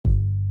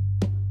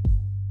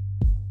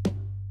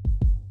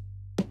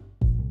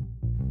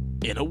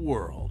In a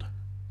world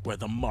where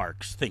the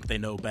marks think they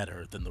know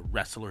better than the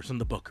wrestlers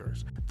and the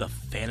bookers, the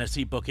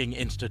Fantasy Booking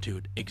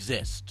Institute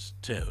exists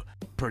to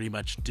pretty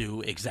much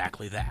do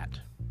exactly that.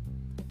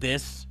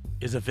 This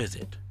is a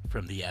visit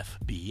from the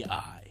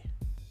FBI.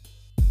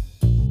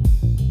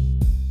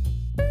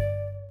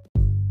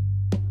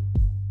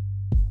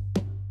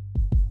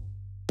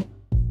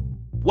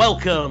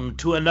 Welcome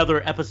to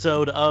another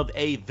episode of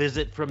A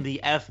Visit from the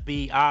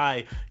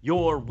FBI,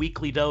 your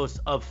weekly dose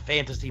of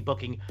fantasy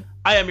booking.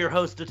 I am your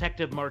host,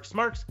 Detective Mark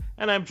Smarks,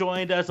 and I'm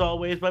joined, as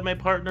always, by my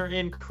partner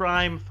in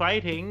crime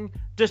fighting,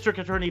 District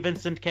Attorney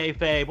Vincent K.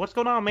 Fabe. What's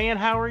going on, man?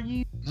 How are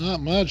you?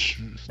 Not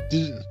much.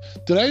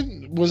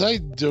 Was I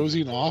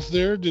dozing off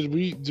there? Did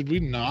we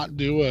not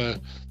do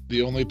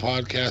the only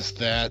podcast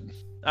that?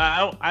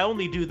 I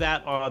only do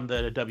that on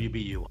the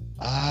WBU.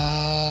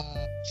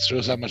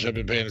 Shows how much I've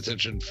been paying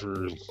attention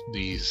for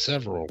the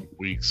several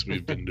weeks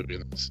we've been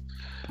doing this.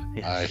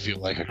 Yes. I feel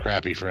like a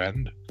crappy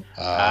friend.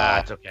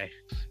 It's okay.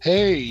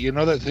 Hey, you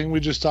know that thing we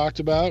just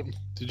talked about?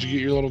 Did you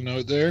get your little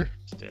note there?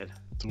 Did.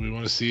 Do we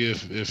want to see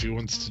if he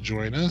wants to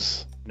join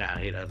us? No,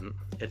 he doesn't.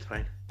 It's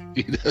fine.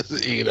 He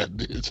doesn't.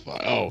 It's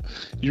fine. Oh,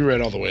 you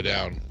read all the way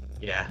down.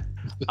 Yeah.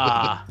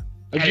 Again,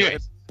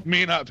 anyways.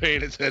 me not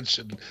paying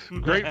attention.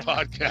 Great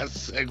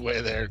podcast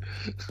segue there.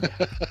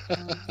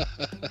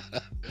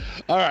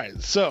 All right,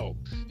 so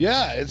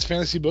yeah, it's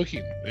fantasy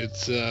booking.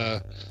 It's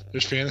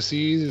there's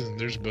fantasy and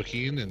there's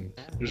booking and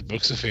there's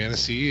books of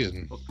fantasy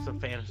and Books of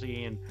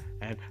fantasy and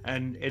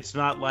it's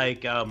not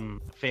like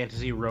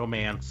fantasy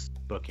romance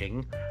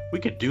booking. We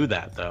could do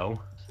that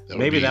though.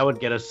 That would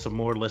get us some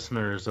more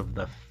listeners of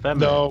the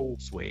feminine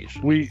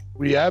persuasion.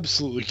 We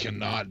absolutely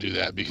cannot do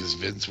that because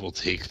Vince will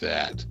take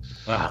that.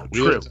 We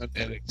True. have done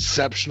an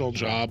exceptional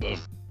job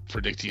of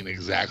predicting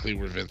exactly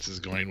where Vince is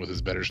going with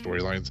his better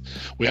storylines.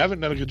 We haven't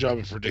done a good job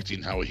of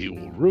predicting how he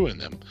will ruin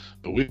them,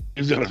 but we've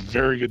done a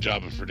very good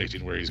job of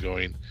predicting where he's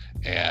going,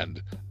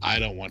 and I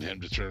don't want him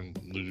to turn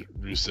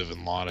Rusev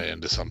and Lana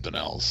into something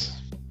else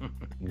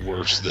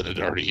worse than it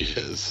already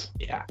is.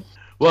 Yeah.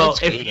 Well,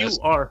 That's if good. you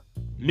are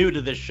new to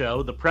this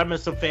show, the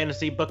premise of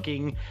fantasy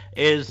booking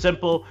is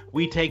simple.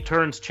 We take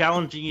turns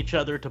challenging each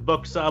other to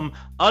book some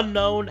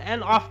unknown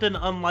and often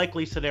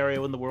unlikely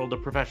scenario in the world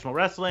of professional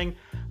wrestling.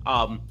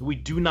 We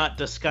do not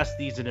discuss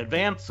these in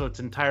advance, so it's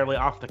entirely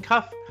off the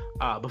cuff.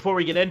 Before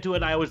we get into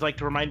it, I always like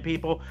to remind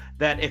people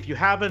that if you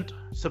haven't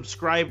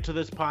subscribed to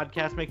this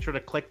podcast, make sure to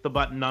click the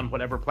button on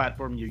whatever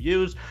platform you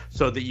use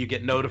so that you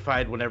get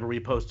notified whenever we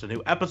post a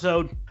new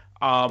episode.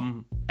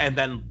 And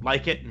then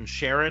like it and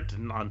share it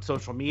and on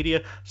social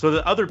media so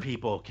that other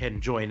people can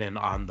join in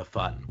on the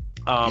fun.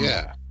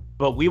 Yeah.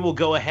 But we will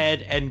go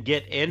ahead and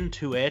get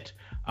into it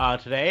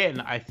today.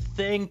 And I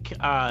think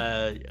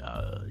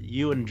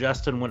you and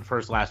Justin went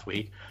first last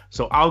week.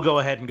 So I'll go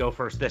ahead and go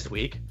first this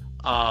week.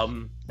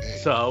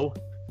 So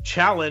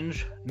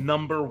challenge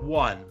number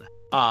 1.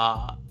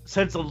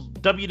 Since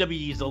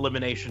WWE's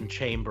Elimination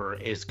Chamber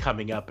is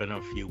coming up in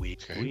a few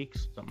weeks,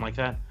 something like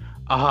that.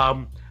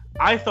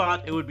 I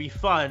thought it would be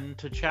fun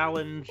to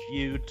challenge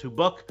you to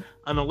book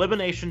an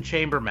Elimination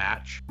Chamber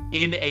match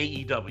in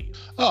AEW.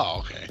 Oh,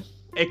 okay.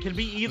 It can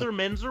be either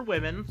men's or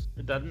women's.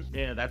 It doesn't.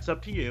 Yeah, that's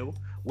up to you.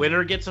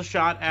 Winner gets a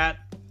shot at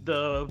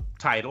the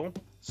title.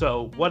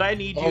 So what I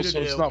need you to do.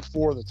 It's not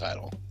for the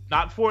title.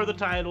 Not for the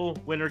title.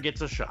 Winner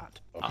gets a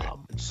shot. Okay.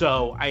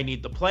 So I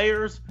need the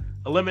players,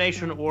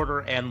 elimination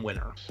order, and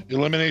winner.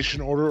 Elimination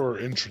order or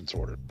entrance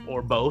order?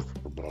 Or both.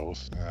 Or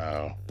both.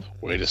 Oh,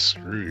 way to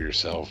screw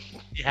yourself.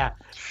 Yeah.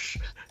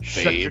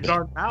 Shut your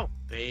darn mouth,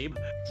 babe.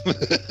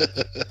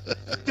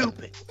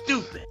 Stupid.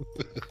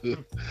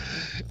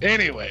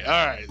 Anyway,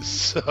 all right.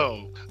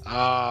 So,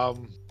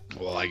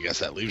 well, I guess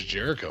that leaves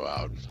Jericho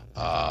out.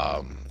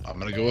 I'm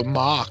gonna go with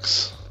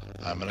Mox.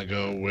 I'm gonna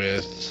go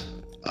with.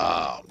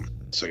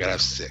 So I gotta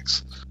have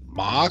 6.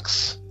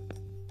 Mox.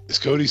 Is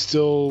Cody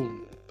still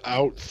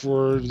out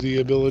for the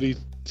ability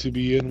to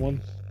be in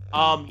one?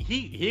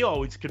 He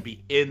always could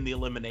be in the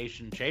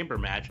Elimination Chamber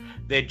match.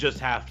 They'd just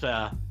have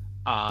to,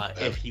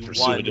 if he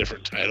pursue won a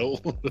different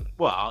title.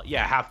 Well,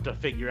 yeah, have to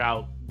figure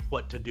out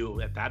what to do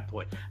at that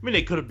point. I mean,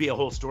 it could be a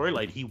whole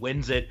storyline. He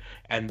wins it,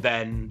 and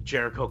then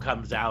Jericho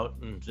comes out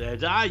and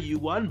says, you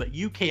won, but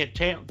you can't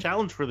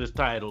challenge for this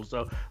title,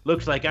 so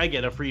looks like I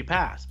get a free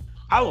pass.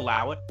 I'll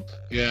allow it.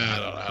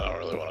 Yeah, I don't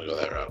really want to go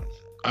that route.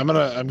 I'm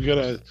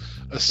gonna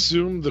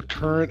assume the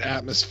current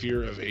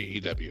atmosphere of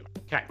AEW.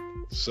 Okay.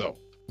 So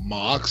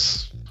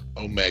Mox,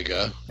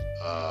 Omega,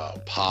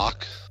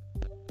 Pac,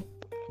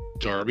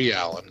 Darby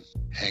Allin,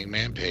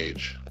 Hangman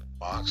Page.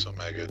 Mox,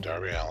 Omega,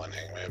 Darby Allin,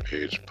 Hangman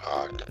Page,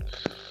 Pac.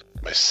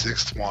 My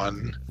 6th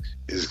one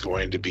is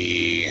going to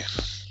be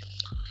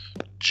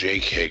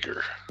Jake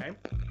Hager. Okay.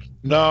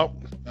 No,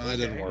 that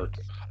didn't work.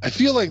 I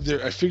figure like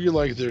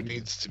there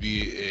needs to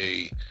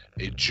be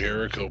a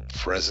Jericho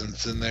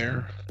presence in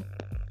there,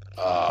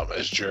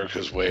 as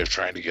Jericho's way of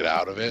trying to get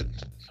out of it.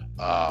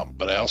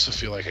 But I also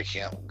feel like I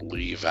can't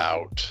leave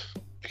out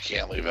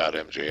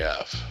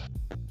MJF.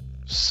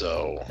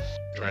 So,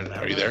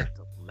 are you there?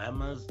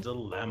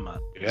 Dilemma.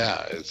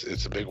 Yeah,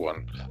 it's a big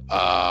one.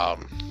 I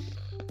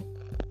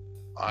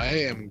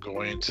am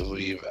going to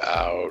leave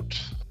out.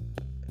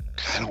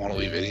 I don't want to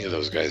leave any of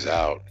those guys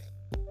out.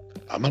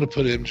 I'm going to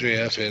put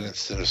MJF in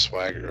instead of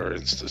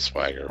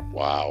Swagger.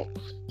 Wow.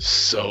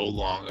 So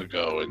long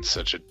ago in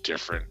such a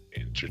different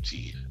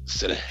entity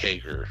instead of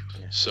Hager.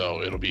 Yeah.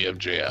 So it'll be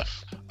MJF.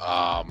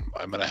 I'm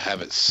going to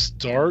have it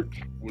start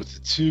with the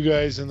two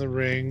guys in the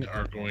ring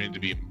are going to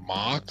be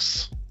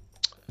Mox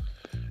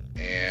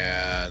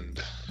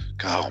and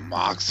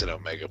Mox and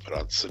Omega put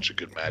on such a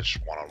good match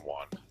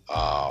one-on-one.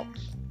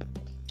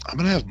 I'm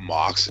going to have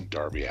Mox and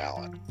Darby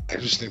Allin. I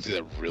just think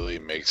that really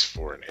makes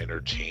for an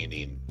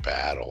entertaining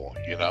battle,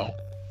 you know?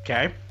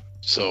 Okay.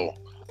 So,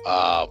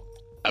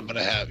 I'm going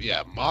to have,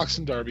 Mox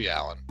and Darby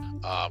Allin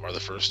are the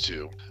first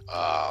two.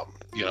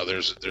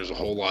 There's a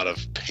whole lot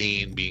of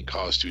pain being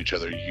caused to each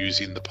other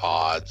using the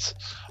pods,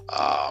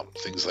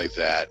 things like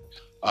that.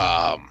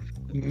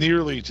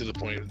 Nearly to the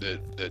point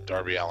that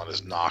Darby Allin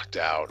is knocked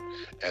out,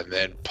 and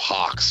then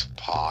Pac's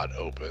pod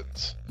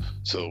opens.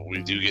 So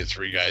we do get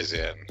three guys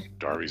in.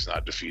 Darby's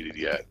not defeated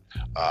yet.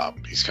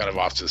 He's kind of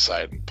off to the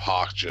side, and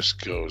Pac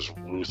just goes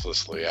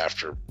ruthlessly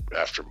after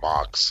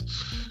Mox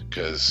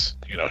because,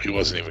 he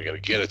wasn't even going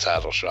to get a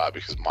title shot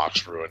because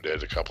Mox ruined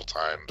it a couple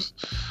times.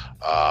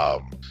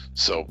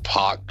 So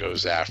Pac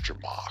goes after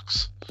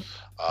Mox,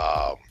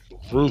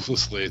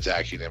 ruthlessly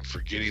attacking him,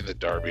 forgetting that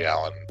Darby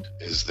Allin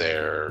is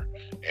there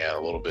and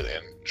a little bit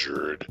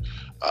injured,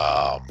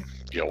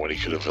 when he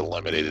could have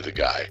eliminated the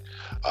guy.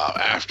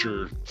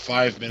 After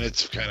 5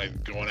 minutes of kind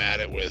of going at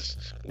it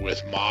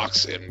with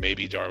Mox and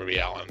maybe Darby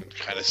Allin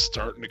kind of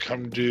starting to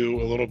come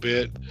to a little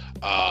bit,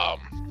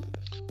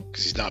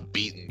 because he's not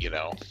beaten,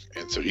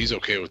 and so he's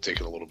okay with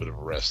taking a little bit of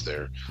a rest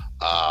there.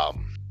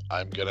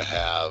 I'm gonna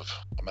have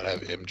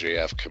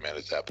MJF come in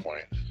at that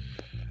point,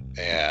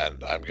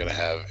 and I'm gonna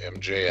have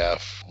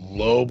MJF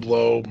low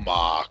blow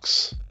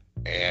Mox,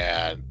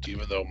 and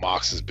even though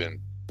Mox has been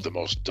the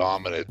most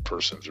dominant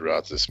person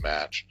throughout this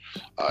match,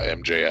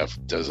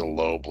 MJF does a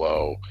low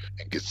blow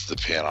and gets the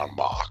pin on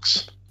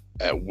Mox,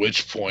 at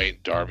which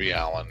point Darby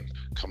Allin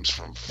comes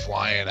from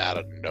flying out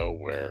of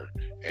nowhere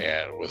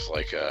and with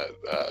like a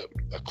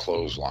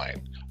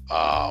clothesline,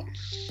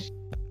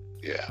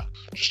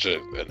 just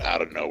an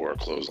out of nowhere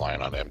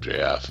clothesline on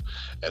MJF,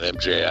 and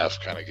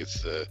MJF kind of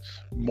gets the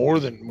more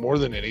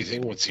than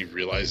anything, once he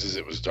realizes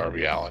it was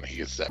Darby Allin, he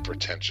gets that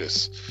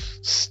pretentious,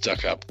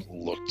 stuck up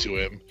look to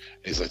him. And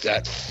he's like,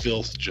 that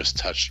filth just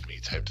touched me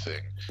type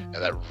thing, and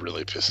that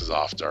really pisses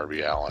off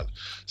Darby Allin.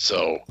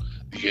 So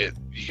you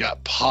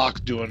got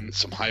Pac doing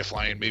some high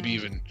flying, maybe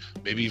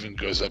even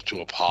goes up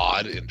to a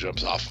pod and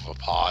jumps off of a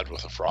pod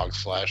with a frog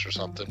splash or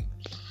something.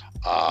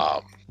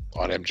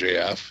 On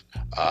MJF.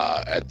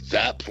 At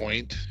that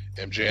point,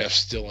 MJF's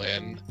still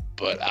in,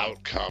 but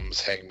out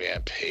comes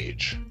Hangman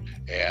Page,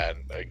 and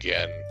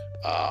again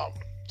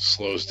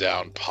slows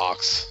down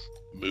Pac's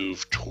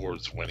move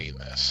towards winning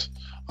this.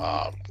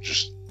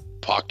 Just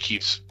Pac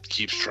keeps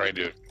trying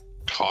to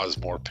cause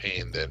more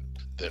pain than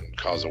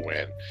cause a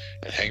win,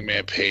 and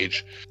Hangman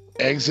Page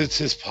exits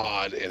his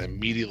pod and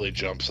immediately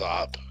jumps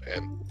up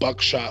and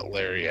buckshot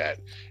lariat,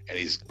 and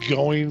he's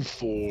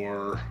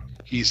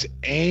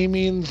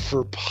aiming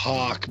for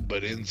Pac,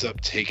 but ends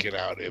up taking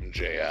out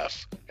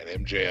MJF,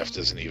 and MJF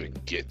doesn't even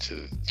get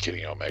to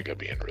Kenny Omega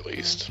being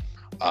released.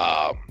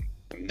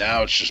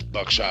 Now it's just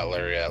buckshot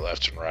lariat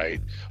left and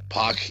right.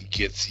 Pac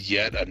gets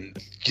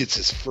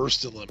his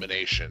first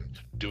elimination,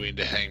 doing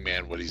to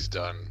Hangman what he's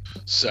done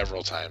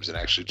several times, and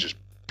actually just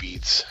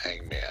beats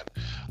Hangman.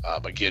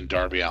 Again,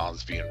 Darby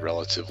Allin's being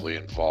relatively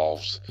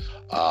involved.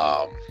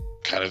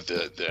 Kind of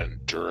the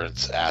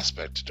endurance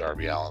aspect to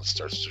Darby Allin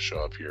starts to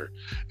show up here.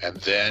 And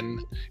then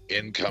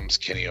in comes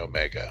Kenny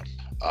Omega.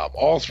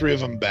 All three of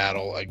them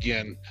battle,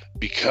 again,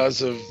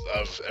 because of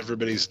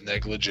everybody's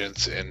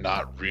negligence and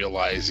not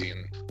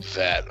realizing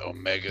that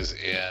Omega's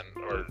in,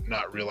 or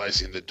not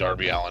realizing that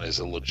Darby Allin is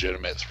a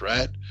legitimate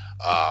threat.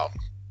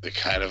 They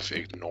kind of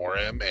ignore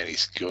him, and he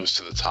goes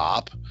to the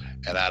top.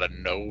 And out of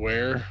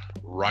nowhere,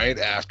 right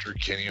after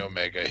Kenny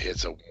Omega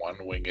hits a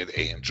one-winged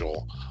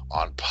angel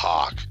on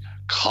Pac,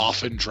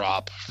 coffin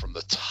drop from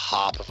the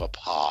top of a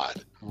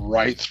pod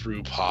right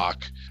through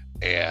Pac,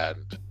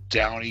 and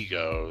down he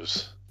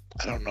goes.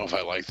 I don't know if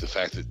I like the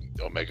fact that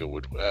Omega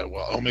would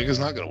Omega's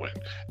not going to win,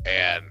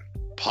 and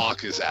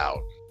Pac is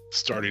out,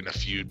 starting a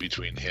feud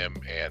between him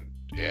and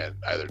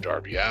either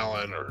Darby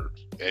Allin or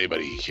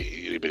anybody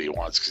he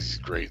wants, because he's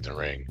great in the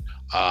ring.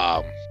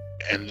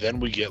 And then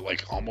we get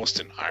like almost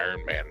an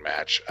Iron Man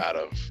match out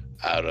of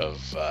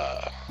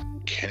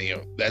Kenny.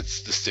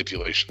 That's the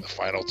stipulation. The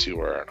final two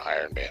are an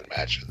Iron Man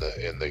match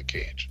in the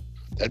cage.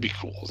 That'd be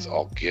cool.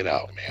 I'll get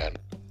out, man.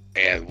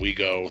 And we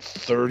go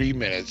 30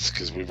 minutes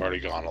because we've already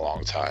gone a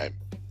long time.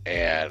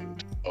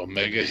 And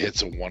Omega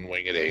hits a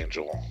one-winged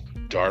angel.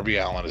 Darby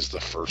Allin is the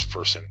first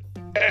person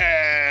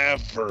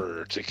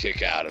ever to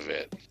kick out of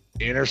it.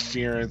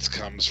 Interference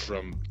comes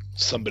from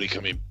somebody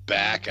coming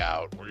back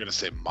out. We're going to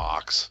say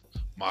Mox.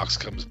 Mox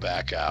comes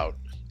back out,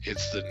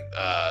 It's the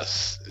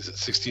is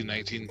it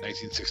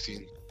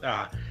 1916?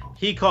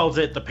 He calls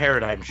it the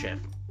paradigm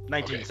shift.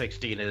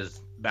 1916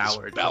 is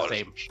Ballard's the Ballard's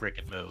same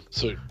freaking move.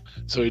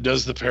 So he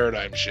does the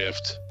paradigm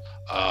shift.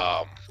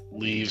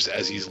 Leaves.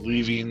 As he's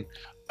leaving,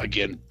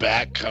 again,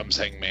 back comes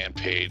Hangman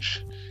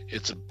Page.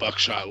 Hits a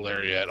buckshot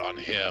lariat on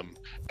him,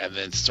 and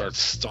then starts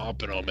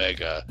stomping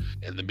Omega.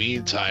 In the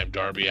meantime,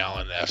 Darby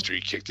Allin, after he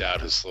kicked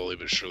out, has slowly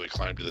but surely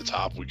climbed to the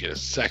top. We get a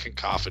second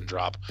coffin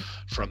drop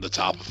from the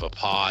top of a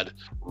pod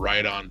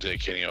right onto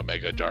Kenny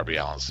Omega. Darby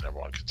Allin's the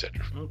 #1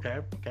 contender. Okay.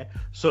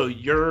 So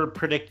you're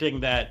predicting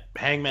that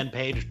Hangman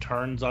Page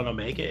turns on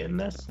Omega in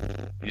this?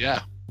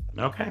 Yeah.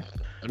 Okay.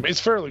 I mean, it's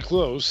fairly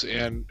close,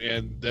 and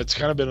that's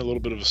kind of been a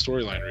little bit of a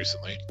storyline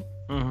recently.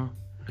 Mm-hmm.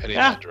 Heading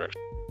in that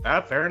direction.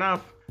 Fair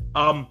enough.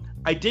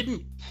 I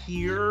didn't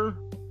hear,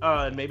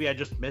 and maybe I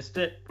just missed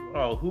it.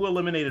 Oh, who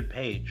eliminated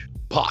Paige?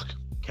 Pac.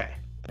 Okay.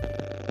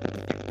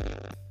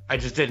 I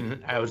just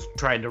didn't. I was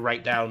trying to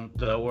write down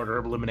the order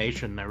of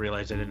elimination, and I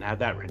realized I didn't have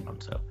that written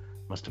on, so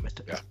must have missed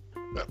it.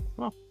 Yeah.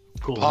 Well,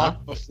 cool. Pac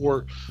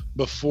Huh?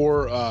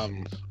 before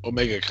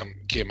Omega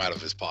came out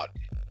of his pod.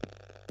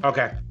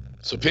 Okay.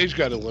 So Paige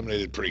got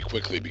eliminated pretty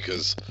quickly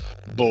because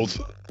both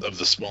of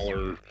the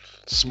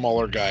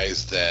smaller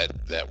guys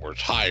that were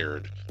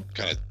tired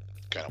kind of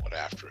went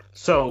after him.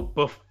 So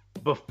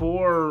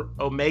before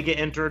Omega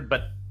entered,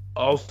 but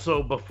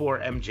also before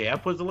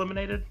MJF was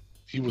eliminated?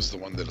 He was the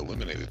one that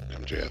eliminated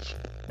MJF.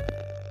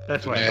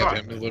 That's what I I thought.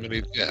 have him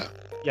eliminated. Yeah.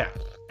 Yeah.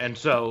 And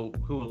so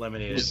who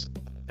eliminated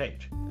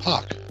Paige?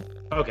 Pac.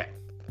 Okay.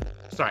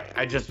 Sorry,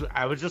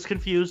 I was just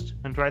confused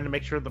and trying to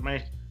make sure that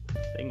my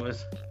thing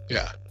was.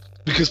 Yeah.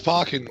 Because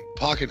Pac and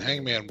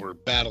Hangman were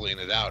battling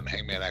it out, and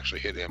Hangman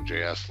actually hit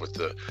MJF with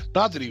the.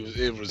 Not that it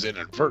was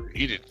inadvertent.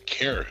 He didn't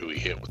care who he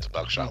hit with the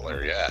buckshot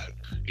lariat.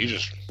 He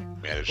just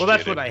managed. Well, to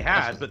that's hit what it. I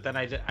had, but then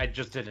I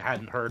just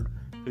hadn't heard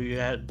who you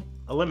had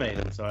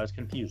eliminated, so I was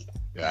confused.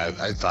 Yeah,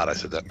 I thought I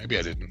said that. Maybe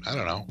I didn't. I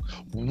don't know.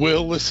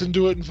 We'll listen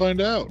to it and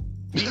find out.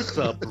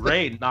 Pizza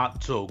brain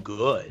not so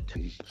good.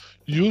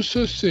 You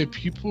just say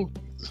people.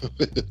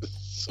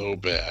 So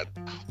bad.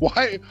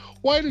 Why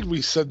did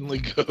we suddenly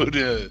go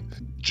to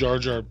Jar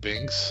Jar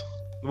Binks?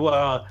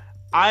 Well,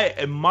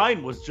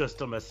 mine was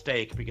just a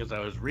mistake because I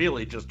was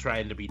really just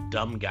trying to be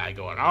dumb guy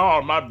going,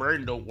 oh, my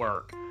brain don't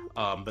work.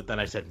 But then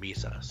I said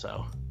Misa,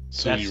 so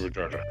You were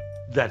Jar Jar.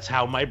 That's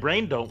how my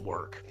brain don't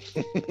work.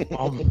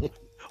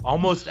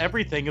 Almost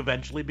everything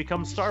eventually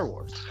becomes Star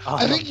Wars.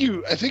 I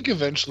think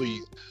eventually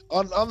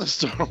on the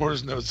Star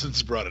Wars note,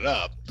 since you brought it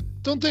up,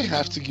 don't they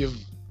have to give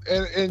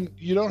and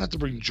you don't have to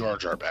bring Jar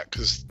Jar back,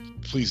 because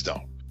please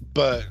don't.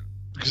 But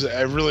because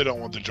I really don't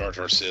want the Jar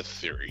Jar Sith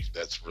theory.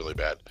 That's really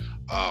bad.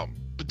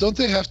 But don't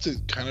they have to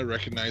kind of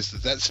recognize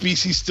that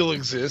species still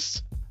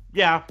exists?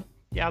 Yeah,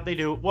 they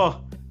do.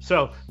 Well,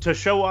 so to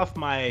show off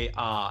my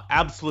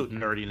absolute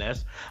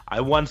nerdiness, I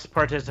once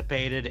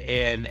participated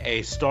in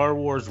a Star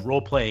Wars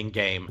role-playing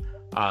game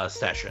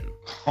session.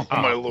 Oh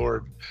my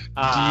lord.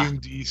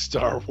 D&D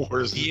Star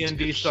Wars.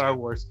 D&D Star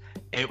Wars.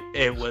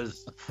 It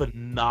was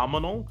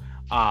phenomenal.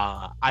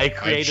 I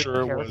created I'm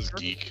sure it was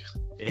geek.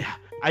 Yeah,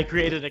 I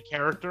created a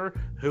character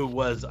who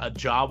was a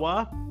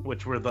Jawa,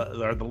 which are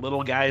the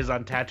little guys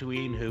on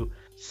Tatooine who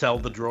sell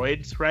the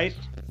droids, right?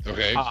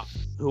 Okay.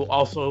 Who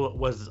also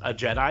was a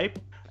Jedi,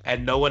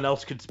 and no one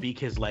else could speak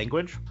his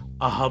language.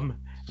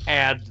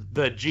 And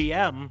the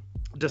GM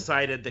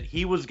decided that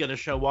he was going to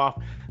show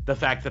off the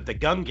fact that the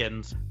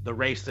Gungans, the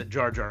race that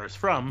Jar Jar is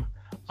from,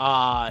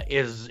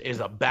 is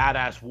a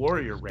badass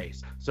warrior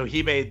race. So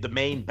he made the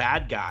main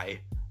bad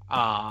guy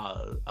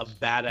a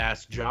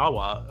badass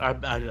Jawa,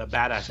 a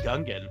badass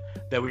Gungan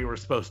that we were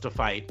supposed to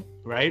fight,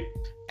 right?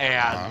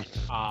 And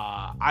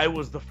I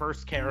was the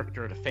first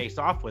character to face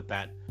off with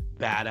that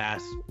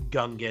badass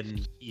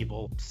Gungan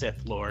evil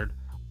Sith Lord.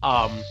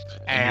 And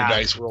your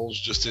dice rolls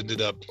just ended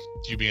up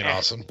you being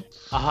awesome.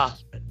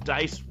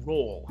 Dice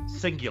roll,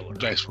 singular.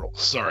 Dice roll.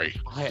 Sorry.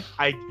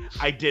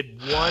 I did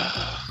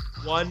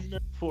one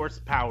force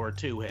power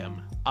to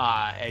him,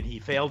 and he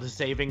failed his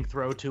saving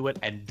throw to it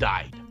and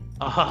died.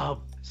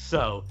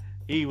 So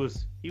he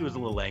was a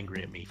little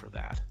angry at me for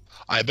that.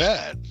 I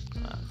bet.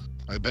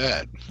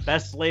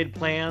 Best laid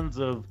plans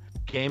of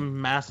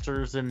game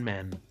masters and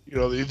men. You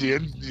know, the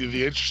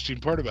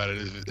interesting part about it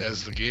is,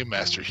 as the game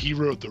master, he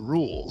wrote the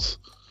rules.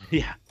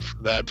 Yeah.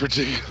 For that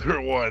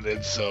particular one,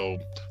 and so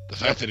the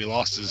fact that he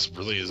lost is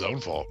really his own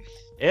fault.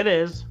 It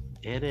is.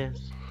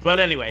 But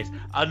anyways,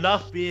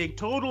 enough being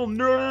total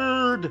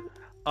nerd.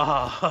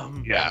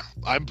 Yeah,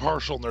 I'm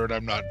partial nerd.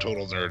 I'm not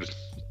total nerd.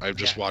 I've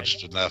just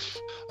watched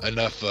enough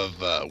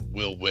of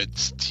Will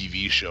Witt's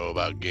TV show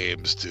about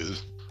games to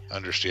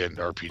understand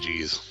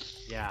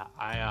RPGs. Yeah,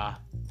 I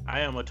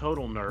am a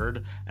total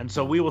nerd, and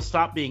so we will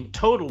stop being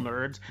total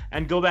nerds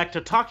and go back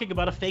to talking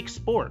about a fake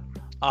sport.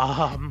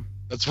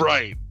 That's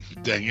right.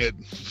 Dang it.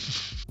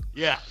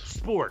 Yeah,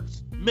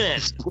 sports,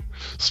 men.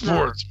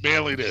 Sports,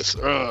 manliness.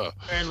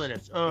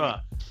 Manliness.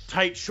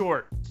 Tight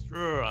shorts.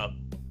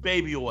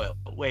 Baby oil.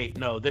 Wait,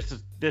 no, this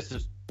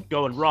is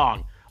going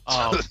wrong.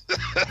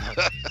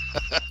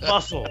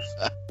 Muscles,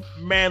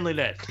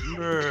 manliness.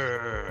 All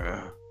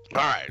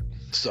right,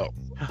 so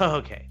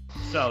Okay,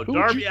 so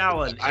Darby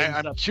Allin.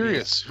 I'm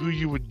curious who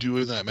you would do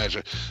in that match.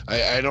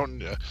 I don't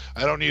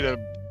need a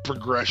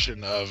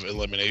progression of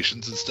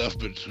eliminations and stuff,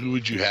 but who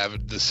would you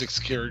have? The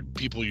 6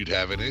 people you'd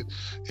have in it,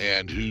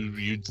 and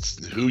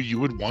who you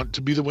would want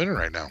to be the winner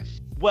right now?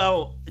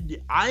 Well,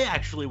 I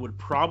actually would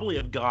probably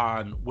have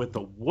gone with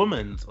the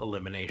women's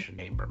elimination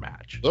chamber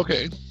match.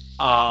 Okay.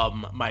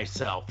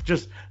 Myself,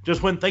 just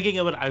when thinking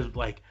of it, I was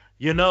like,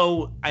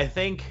 I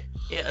think,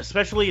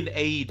 especially in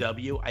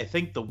AEW, I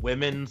think the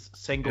women's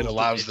singles, it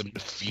allows them to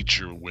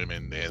feature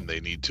women, and they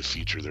need to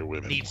feature their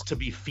women. Needs to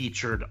be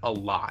featured a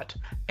lot,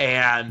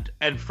 and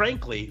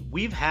frankly,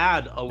 we've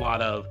had a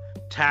lot of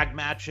tag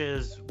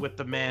matches with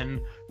the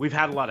men. We've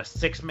had a lot of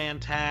 6-man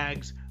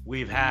tags.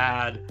 We've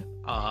had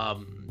a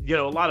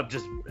lot of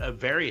just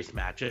various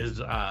matches,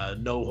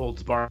 no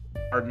holds barred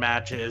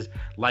matches,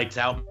 lights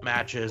out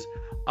matches.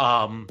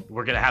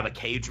 We're gonna have a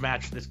cage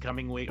match this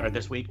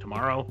week,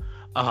 tomorrow.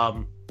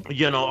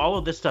 All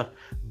of this stuff.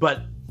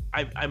 But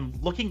I'm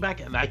looking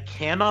back and I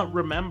cannot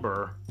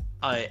remember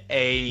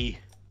a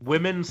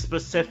women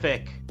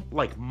specific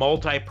like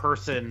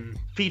multi-person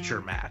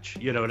feature match.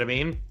 You know what I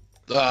mean?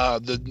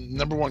 The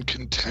number 1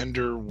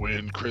 contender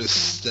when Chris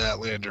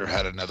Statlander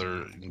had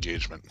another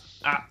engagement.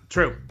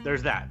 True.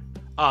 There's that.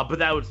 But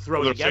that would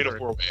throw together.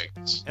 Fatal 4-way.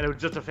 And it was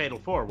just a fatal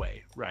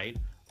 4-way, right?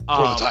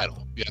 For the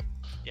title, yeah.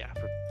 Yeah.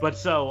 But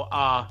so,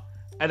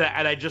 and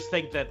I just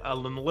think that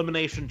an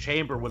elimination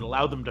chamber would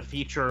allow them to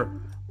feature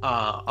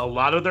a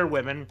lot of their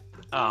women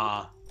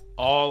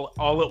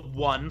all at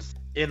once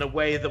in a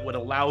way that would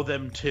allow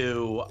them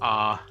to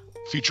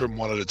feature them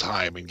one at a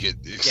time and get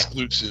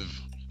exclusive.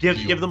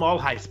 Give them all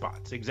high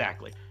spots,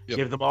 exactly. Yep.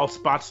 Give them all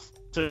spots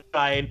to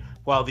shine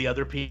while the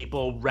other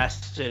people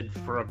rested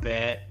for a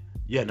bit.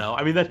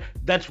 I mean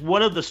that's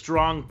one of the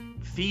strong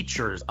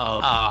features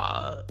of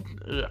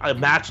a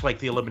match like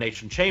the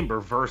Elimination Chamber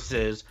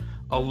versus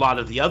a lot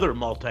of the other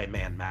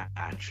multi-man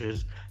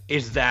matches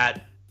is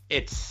that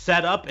it's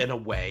set up in a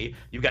way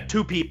you've got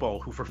 2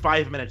 people who for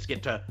 5 minutes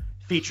get to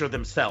feature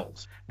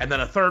themselves, and then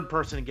a third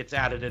person gets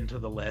added into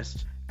the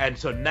list, and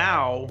so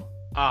now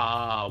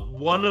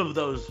one of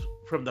those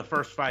from the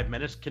first 5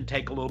 minutes can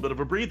take a little bit of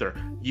a breather.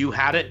 You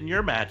had it in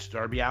your match.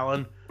 Darby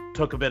Allin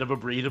took a bit of a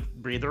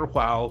breather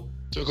while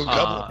took a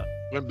couple.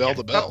 Went bell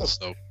to bell.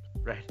 So.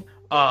 Right.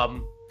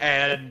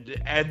 And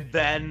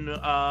then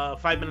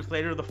 5 minutes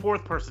later, the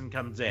 4th person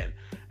comes in,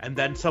 and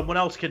then someone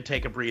else can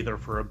take a breather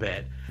for a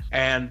bit,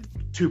 and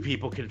 2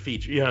 people can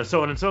feature,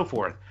 so on and so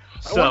forth.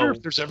 I wonder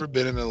if there's ever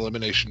been an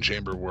elimination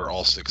chamber where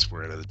all 6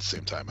 were in it at the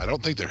same time. I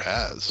don't think there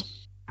has.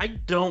 I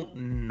don't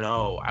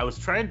know. I was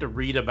trying to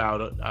read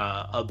about it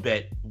a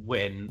bit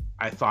when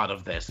I thought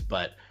of this,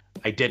 but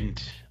I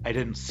didn't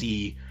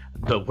see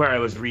where I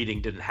was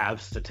reading didn't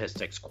have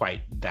statistics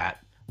quite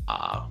that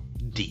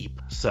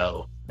deep.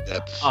 So,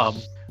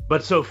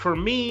 but so for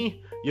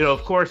me,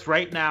 of course,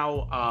 right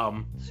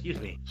now,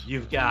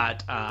 you've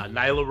got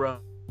Nyla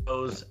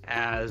Rose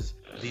as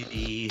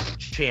the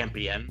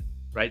champion,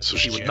 right? So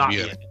she would not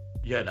be in it,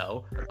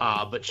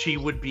 but she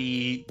would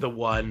be the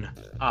one,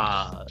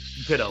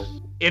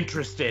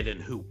 interested in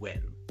who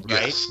wins,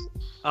 right? Yes.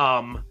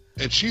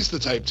 And she's the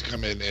type to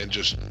come in and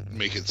just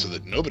make it so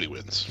that nobody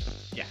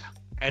wins. Yeah.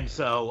 And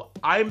so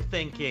I'm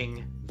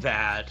thinking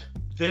that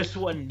this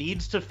one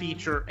needs to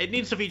feature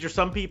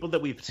some people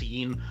that we've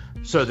seen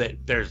so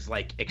that there's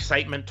like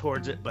excitement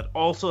towards it, but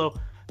also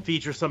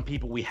feature some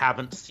people we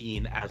haven't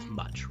seen as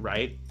much,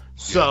 right? Yeah.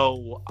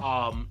 So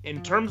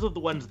in terms of the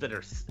ones that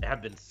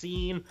have been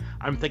seen,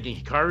 I'm thinking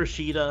Hikaru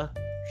Shida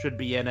should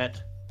be in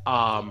it,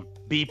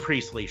 Bea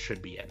Priestley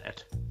should be in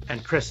it,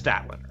 and Chris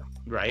Statlander,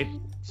 right?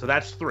 So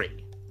that's 3.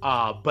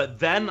 But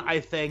then I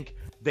think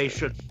they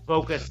should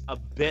focus a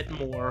bit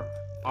more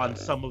on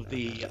some of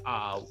the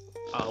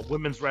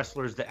women's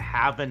wrestlers that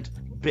haven't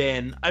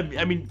been.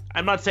 I mean,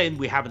 I'm not saying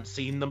we haven't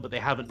seen them, but they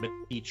haven't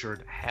been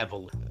featured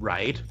heavily,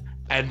 right?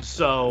 And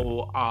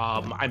so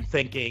I'm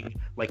thinking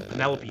like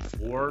Penelope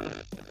Ford,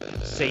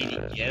 Sadie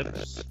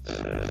Gibbs.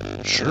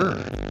 Sure.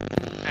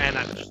 And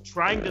I'm just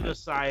trying to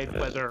decide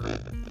whether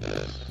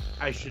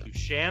I should do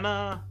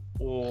Shanna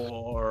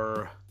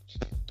or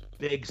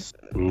Big.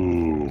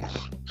 Ooh,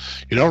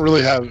 you don't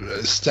really have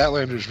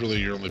Statlander's really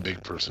your only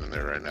big person in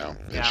there right now,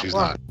 and she's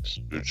not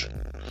huge.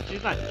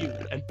 She's not huge,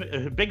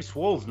 and Big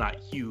Swole's not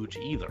huge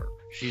either.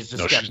 She's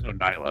just she's no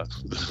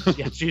Nyla.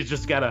 Yeah, she's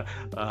just got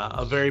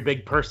a very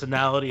big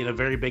personality and a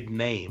very big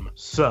name.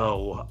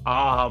 So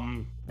I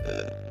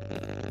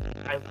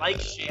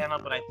like Shanna,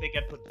 but I think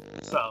I'd put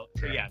so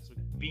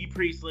Bea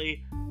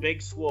Priestley,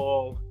 Big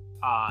Swole,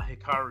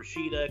 Hikaru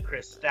Shida,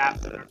 Chris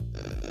Statlander,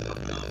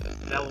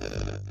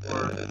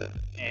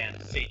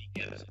 and Sadie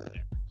Gibbs in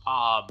there.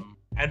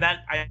 And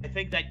that I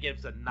think that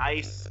gives a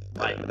nice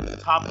like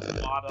top to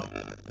bottom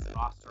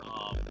roster.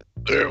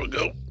 There we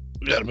go.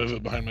 We gotta move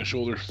it behind my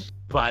shoulder.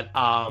 But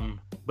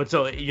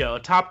so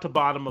top to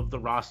bottom of the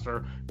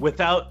roster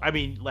without, I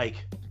mean,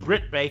 like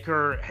Britt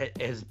Baker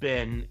has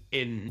been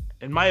in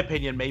my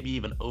opinion maybe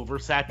even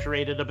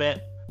oversaturated a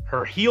bit.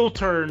 Her heel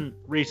turn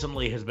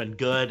recently has been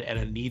good and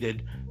a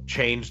needed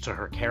change to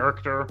her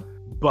character,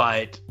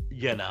 but,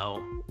 you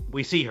know,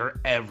 we see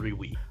her every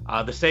week.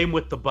 The same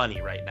with the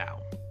bunny right now.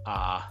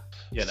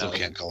 Still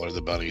can't call her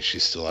the bunny.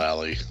 She's still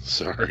Allie.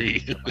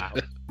 Sorry. Wow.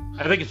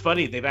 I think it's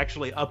funny. They've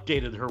actually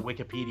updated her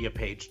Wikipedia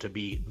page to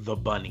be the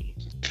bunny.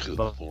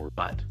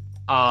 But,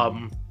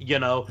 you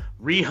know,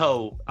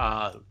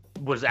 Riho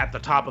was at the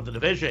top of the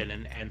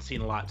division and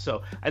seen a lot.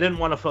 So I didn't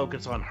want to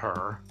focus on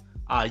her.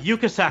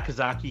 Yuka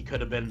Sakazaki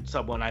could have been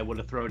someone I would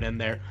have thrown in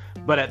there.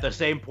 But at the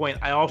same point,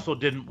 I also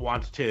didn't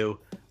want to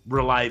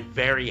rely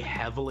very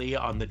heavily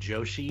on the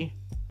Joshi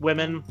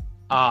women.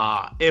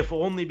 If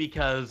only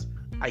because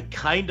I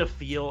kind of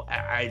feel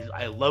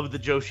I love the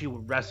Joshi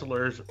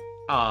wrestlers.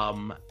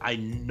 I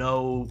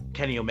know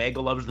Kenny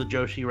Omega loves the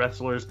Joshi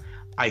wrestlers.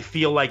 I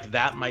feel like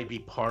that might be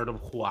part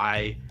of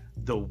why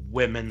the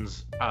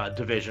women's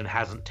division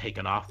hasn't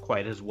taken off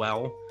quite as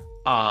well.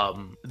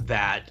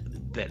 That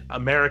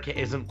America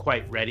isn't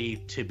quite ready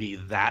to be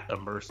that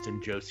immersed in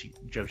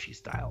Joshi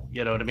style.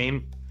 You know what I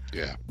mean?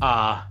 Yeah.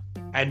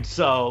 And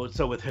so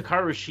with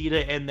Hikaru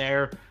Shida in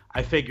there,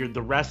 I figured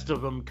the rest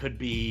of them could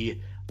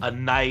be a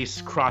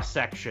nice cross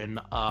section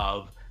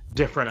of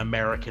different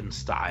American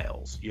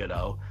styles. You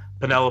know,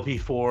 Penelope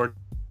Ford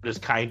is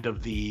kind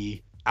of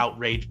the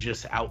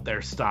outrageous, out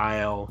there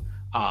style.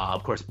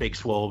 Of course, Big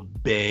Swole,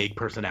 big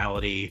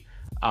personality.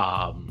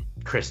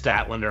 Chris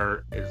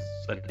Statlander is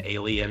an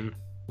alien.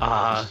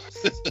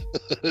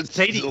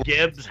 Sadie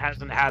Gibbs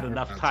hasn't had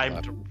enough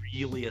time to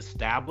really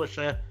establish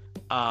a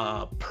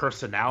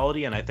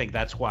personality, and I think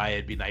that's why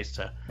it'd be nice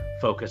to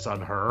focus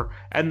on her.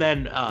 And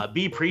then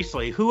Bea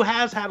Priestley, who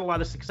has had a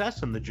lot of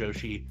success in the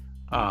Joshi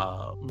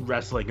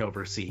wrestling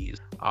overseas.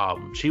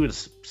 She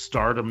was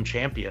Stardom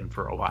champion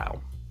for a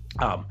while.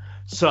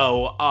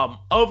 So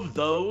of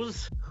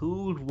those,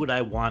 who would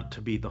I want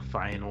to be the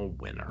final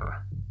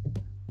winner?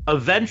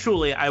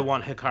 Eventually, I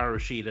want Hikaru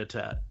Shida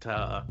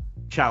to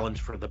challenge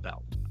for the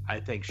belt.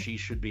 I think she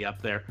should be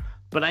up there.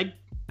 But I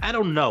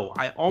don't know.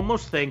 I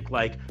almost think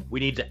like we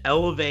need to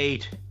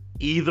elevate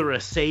either a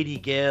Sadie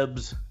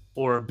Gibbs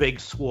or a Big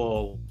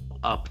Swole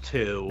up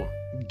to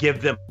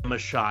give them a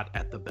shot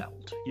at the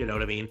belt. You know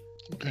what I mean?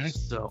 Okay.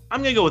 So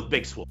I'm going to go with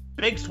Big Swole.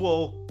 Big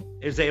Swole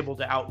is able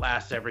to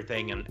outlast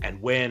everything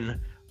and win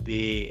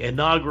the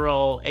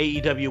inaugural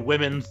AEW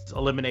Women's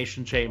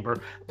Elimination Chamber.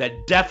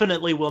 That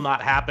definitely will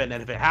not happen.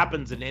 And if it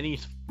happens in any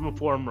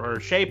form or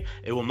shape,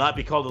 it will not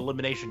be called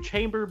Elimination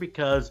Chamber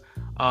because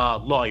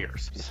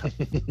lawyers.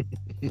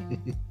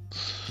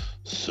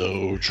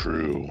 So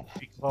true.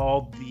 Be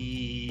called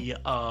the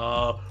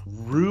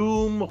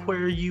room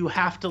where you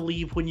have to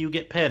leave when you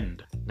get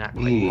pinned. Not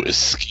quite. Ooh,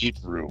 escape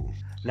room.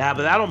 Nah,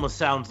 but that almost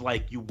sounds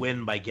like you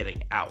win by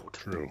getting out.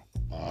 True.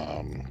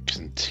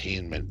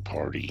 Containment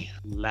party.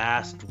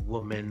 Last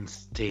woman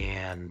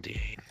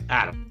standing.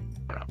 I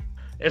don't know.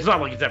 It's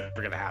not like it's ever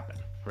going to happen,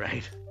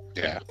 right?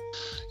 Yeah.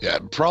 Yeah,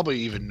 probably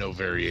even no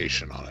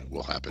variation on it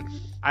will happen.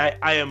 I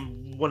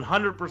am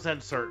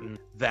 100% certain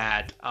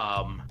that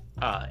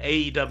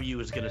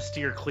AEW is going to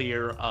steer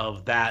clear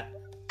of that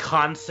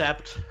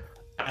concept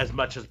as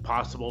much as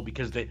possible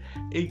because they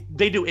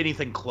do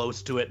anything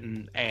close to it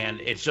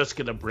and it's just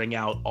going to bring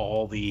out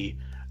all the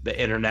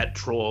internet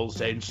trolls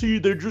saying, see,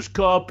 they're just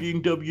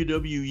copying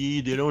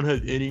WWE. They don't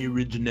have any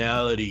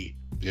originality.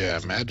 Yeah,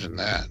 imagine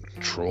that.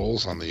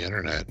 Trolls on the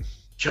internet.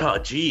 Oh,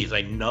 geez,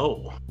 I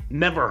know.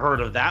 Never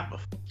heard of that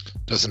before.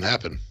 Doesn't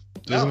happen.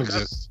 Doesn't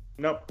exist.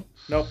 Nope.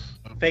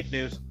 Fake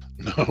news.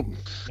 Nope.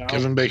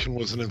 Kevin Bacon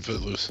wasn't in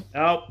Footloose.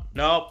 Nope.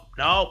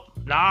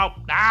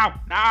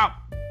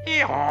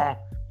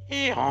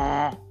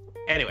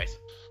 Anyways,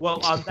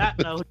 well, on that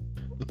note,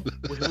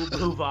 we'll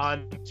move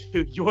on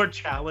to your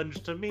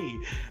challenge to me.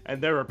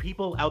 And there are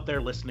people out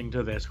there listening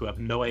to this who have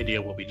no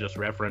idea what we just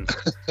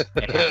referenced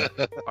and are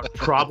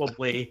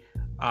probably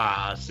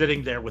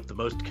sitting there with the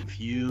most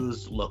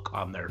confused look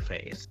on their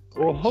face.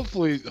 Well,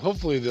 hopefully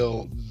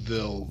they'll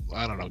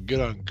I don't know, get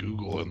on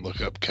Google and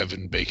look up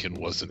Kevin Bacon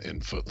wasn't in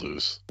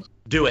Footloose.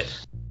 Do it.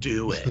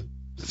 It's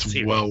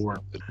Seriously. well worth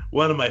it.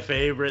 One of my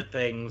favorite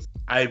things.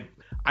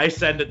 I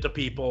send it to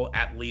people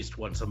at least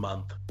once a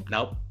month.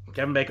 Nope.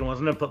 Kevin Bacon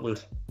wasn't in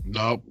Footloose.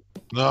 Nope.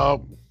 You're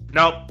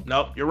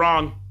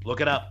wrong.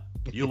 Look it up.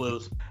 You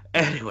lose.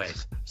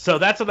 Anyways, so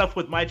that's enough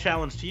with my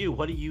challenge to you.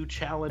 What do you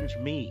challenge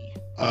me?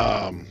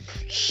 I'm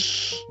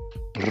supposed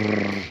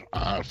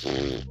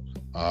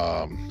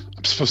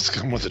to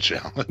come with a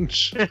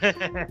challenge.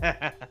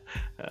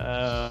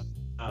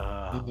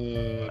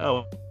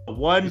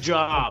 One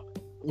job.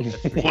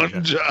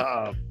 One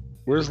job.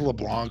 Where's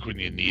LeBlanc when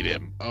you need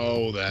him?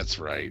 Oh, that's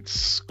right.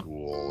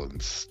 School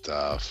and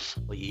stuff.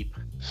 Sleep.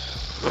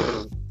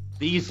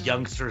 These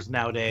youngsters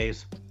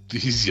nowadays.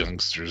 These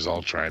youngsters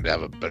all trying to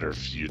have a better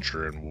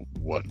future and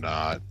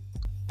whatnot.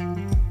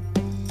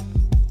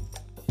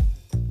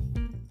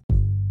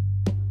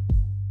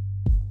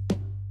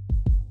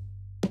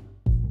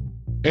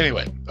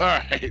 Anyway, all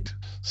right.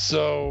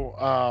 So,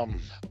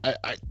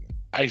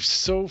 I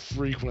so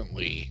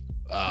frequently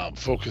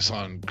focus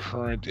on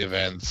current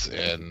events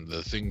and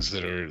the things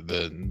that are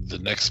the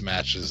next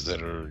matches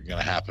that are going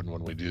to happen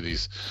when we do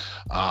these.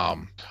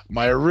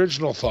 My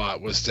original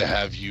thought was to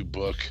have you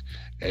book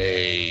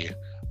a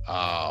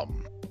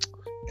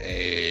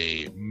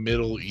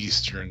Middle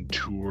Eastern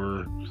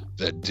tour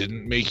that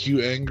didn't make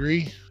you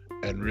angry,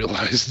 and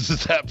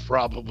realized that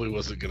probably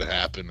wasn't going to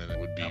happen, and it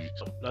would be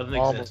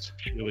almost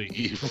really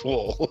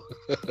evil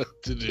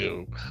to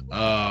do.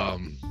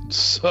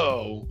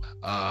 So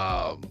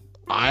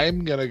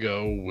I'm gonna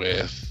go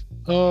with.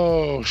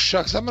 Oh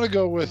shucks, I'm gonna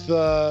go with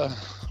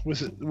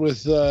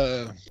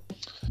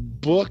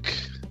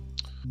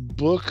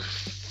book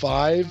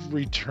 5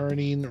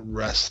 returning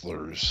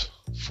wrestlers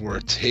for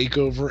a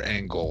takeover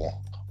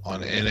angle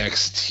on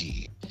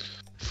NXT.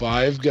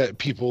 5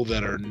 people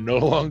that are no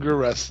longer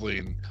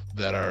wrestling,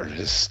 that are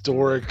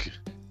historic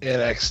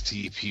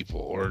NXT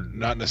people, or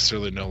not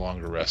necessarily no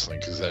longer wrestling,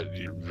 because that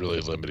you're really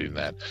limiting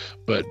that,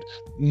 but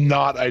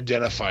not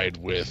identified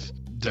with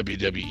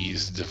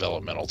WWE's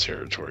developmental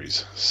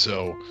territories.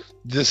 So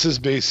this is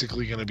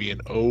basically going to be an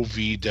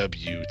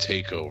OVW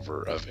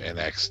takeover of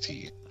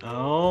NXT.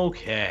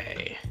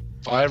 Okay.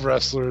 5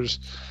 wrestlers,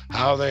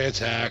 how they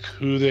attack,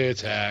 who they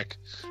attack,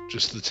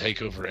 just the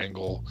takeover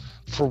angle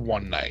for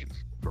one night.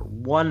 For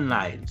one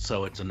night,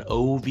 so it's an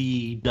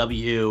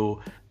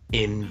OVW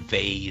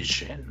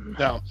invasion.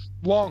 Now,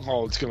 long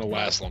haul, it's going to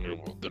last longer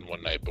than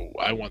one night, but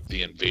I want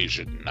the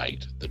invasion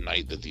night, the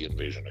night that the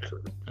invasion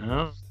occurred.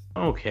 Oh,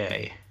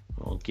 okay.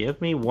 Well, give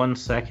me 1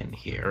 second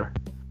here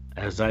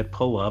as I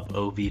pull up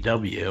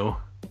OVW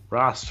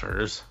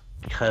rosters,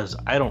 because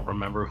I don't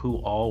remember who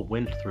all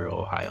went through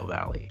Ohio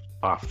Valley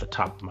off the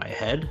top of my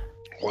head.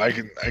 Well, I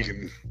can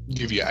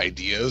give you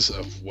ideas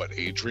of what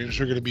age range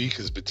they're going to be,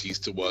 because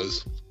Batista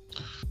was,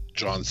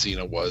 John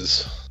Cena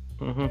was.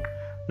 Mm-hmm.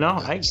 No,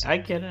 I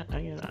get it.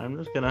 I'm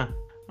just gonna.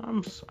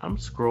 I'm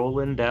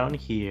scrolling down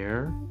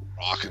here.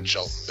 Rock and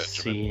Shelton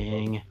Benjamin.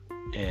 Seeing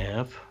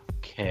if.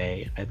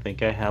 Okay, I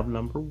think I have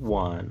number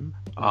 1.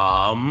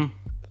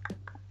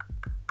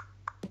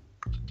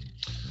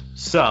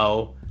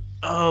 So,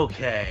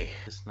 okay,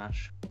 it's not.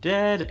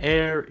 Dead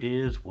Air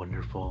is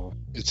wonderful.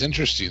 It's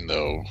interesting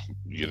though,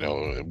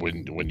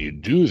 when you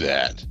do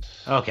that.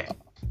 Okay,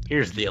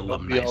 here's the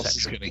alumni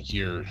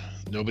section.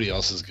 Nobody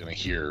else is gonna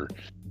hear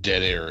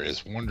Dead Air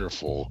is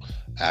wonderful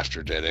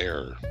after Dead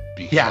Air,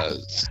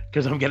 because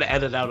I'm gonna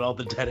edit out all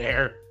the dead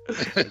air.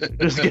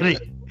 Just kidding.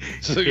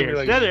 So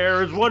like, Dead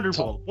Air is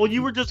wonderful. Well,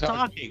 you were just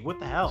talking. What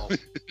the hell?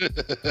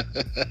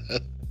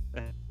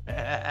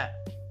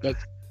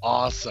 That's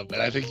awesome,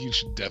 and I think you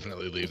should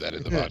definitely leave that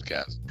in the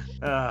podcast.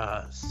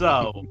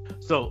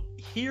 So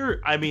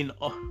here, I mean,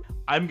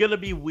 I'm gonna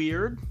be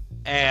weird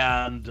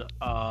and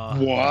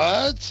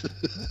what?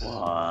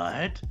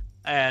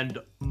 And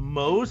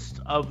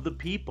most of the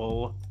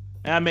people,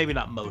 and maybe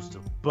not most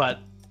of, but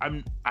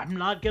I'm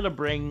not gonna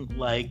bring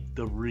like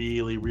the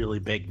really, really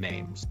big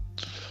names.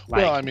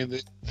 Well, I mean,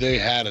 they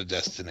had a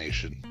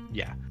destination.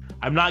 Yeah,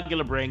 I'm not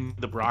gonna bring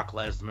the Brock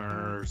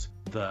Lesnar's,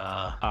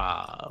 the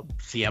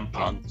CM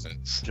Punk's,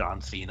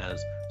 John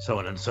Cena's, so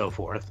on and so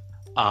forth.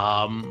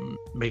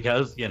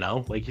 Because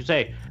like you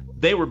say,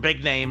 they were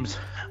big names,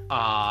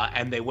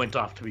 and they went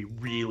off to be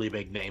really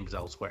big names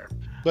elsewhere.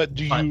 But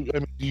do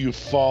you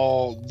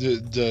fall?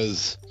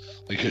 Does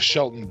like a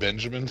Shelton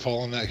Benjamin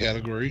fall in that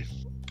category?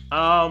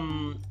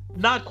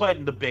 Not quite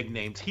in the big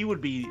names. He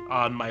would be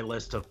on my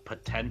list of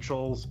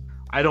potentials.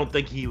 I don't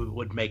think he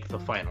would make the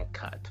final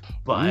cut.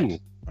 But ooh,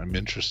 I'm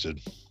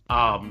interested.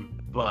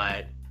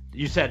 But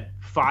you said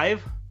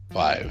 5?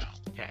 5.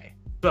 Okay.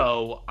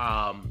 So,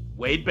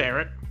 Wade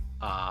Barrett,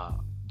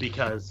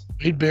 because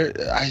Wade Barrett,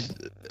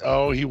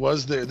 he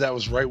was there. That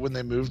was right when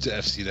they moved to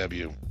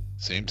FCW.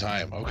 Same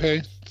time.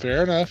 Okay,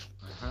 fair enough.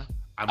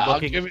 I'm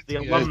looking at the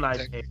alumni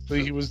page.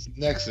 He was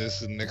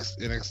Nexus and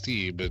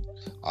NXT, but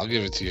I'll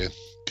give it to you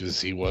because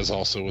he was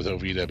also with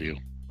OVW.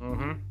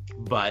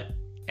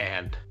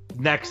 And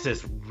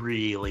Nexus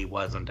really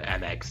wasn't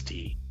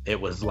NXT.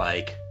 It was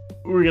like,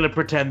 we're gonna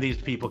pretend these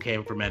people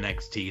came from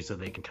NXT so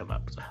they can come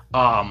up.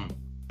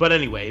 But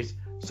anyways,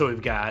 so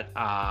we've got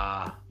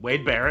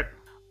Wade Barrett.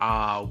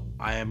 I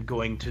am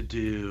going to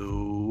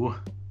do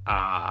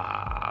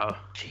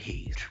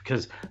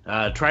because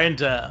trying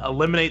to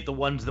eliminate the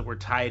ones that were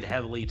tied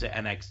heavily to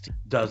NXT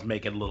does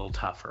make it a little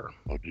tougher.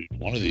 Oh, dude,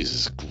 one of these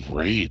is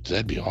great.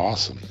 That'd be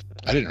awesome.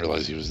 I didn't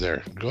realize he was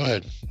there. Go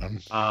ahead.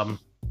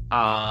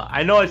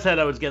 I know I said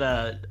I was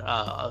gonna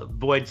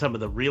avoid some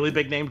of the really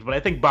big names, but I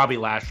think Bobby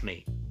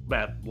Lashley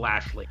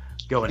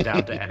going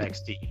down to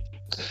NXT.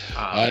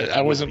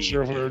 I wasn't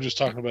sure if we were just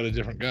talking about a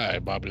different guy.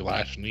 Bobby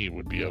Lashley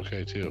would be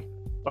okay too.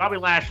 Bobby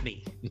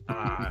Lashley.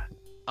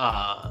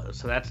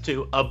 So that's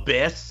 2.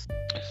 Abyss.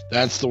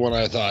 That's the one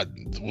I thought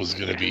was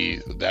gonna be.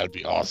 That'd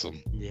be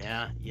awesome.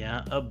 Yeah.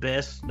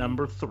 Abyss,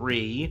 number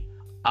 3.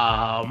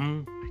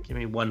 Give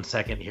me 1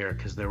 second here,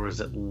 because there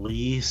was at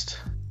least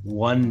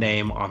one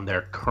name on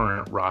their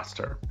current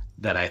roster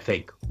that I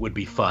think would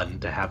be fun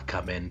to have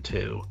come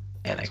into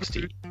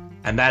NXT,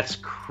 and that's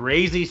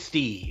Crazy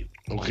Steve.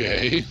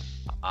 Okay.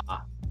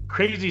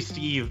 Crazy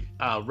Steve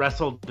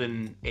wrestled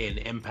in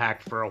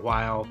Impact for a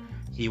while.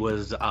 He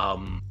was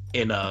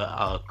in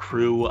a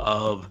crew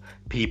of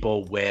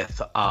people with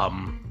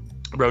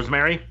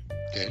Rosemary.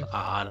 Okay.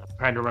 I'm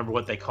trying to remember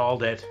what they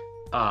called it,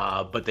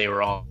 but they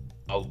were all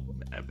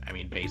I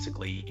mean,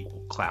 basically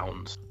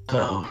clowns.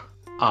 So,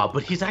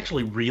 but he's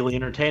actually really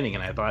entertaining,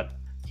 and I thought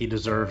he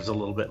deserves a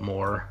little bit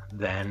more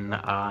than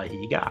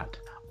he got.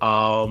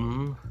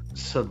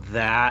 So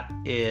that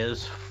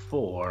is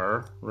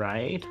 4,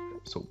 right?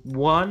 So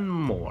one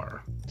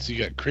more. So you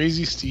got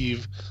Crazy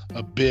Steve,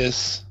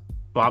 Abyss,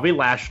 Bobby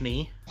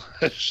Lashley,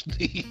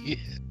 Lashley,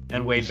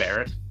 and Wade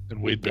Barrett.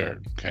 and Wade Barrett.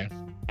 Okay.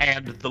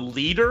 And the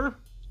leader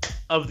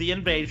of the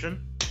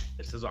invasion,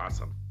 this is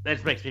awesome.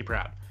 This makes me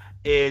proud,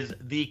 is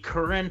the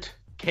current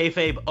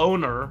kayfabe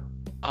owner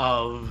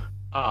of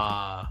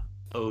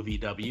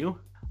OVW,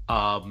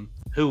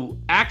 who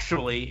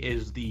actually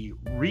is the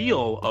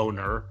real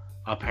owner,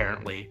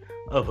 apparently,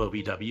 of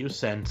OVW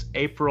since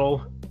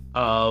April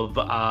of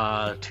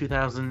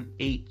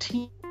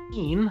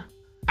 2018.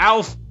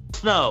 Al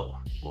Snow.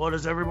 What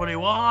does everybody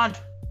want?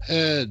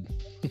 Head.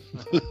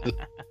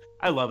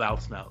 I love Al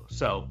Snow.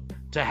 So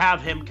to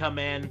have him come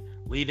in,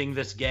 leading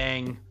this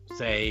gang,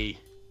 say,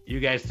 you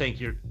guys think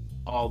you're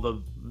all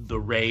the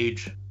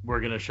rage, we're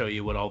going to show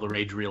you what all the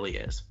rage really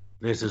is.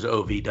 This is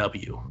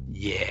OVW.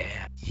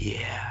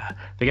 Yeah.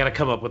 They got to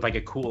come up with like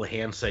a cool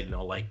hand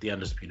signal like the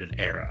Undisputed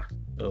Era.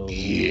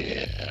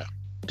 Yeah.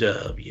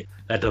 W.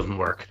 That doesn't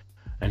work.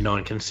 And no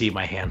one can see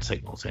my hand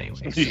signals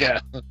anyways.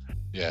 Yeah.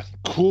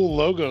 Cool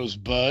logos,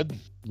 bud.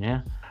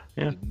 Yeah.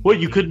 What,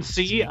 you couldn't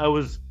see? I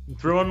was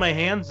throwing my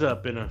hands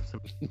up in a...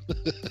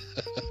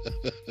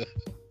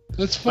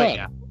 That's fun. But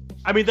yeah.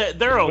 I mean,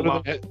 there are a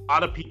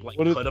lot of people I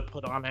could have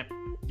put on it,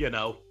 you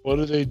know. What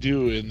do they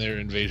do in their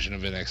invasion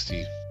of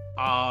NXT?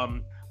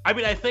 I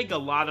mean, I think a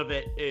lot of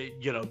it,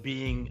 you know,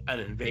 being an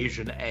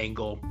invasion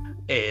angle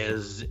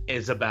is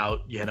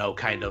about, you know,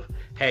 kind of,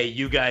 hey,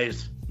 you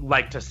guys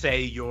like to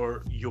say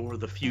you're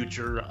the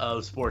future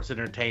of sports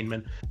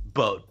entertainment,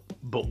 but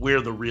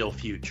we're the real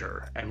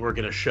future, and we're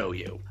gonna show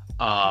you.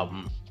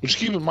 Which,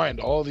 keep in mind,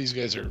 all of these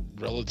guys are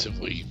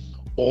relatively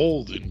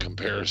old in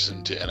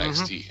comparison to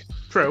NXT.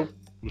 True.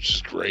 Which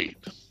is great.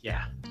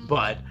 Yeah,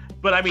 but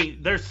I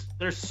mean, there's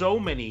so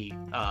many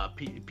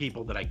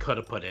people that I could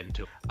have put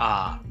into.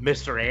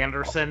 Mr.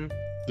 Anderson.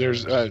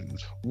 There's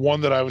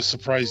one that I was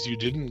surprised you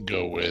didn't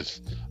go with.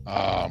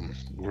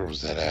 Where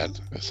was that at?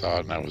 I saw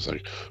it and I was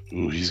like,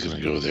 ooh, he's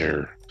gonna go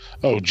there.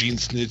 Oh, Gene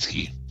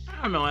Snitsky.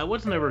 I don't know. I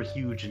wasn't ever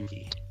huge in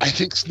he. I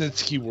think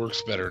Snitsky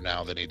works better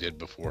now than he did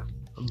before.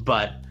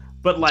 But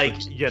like,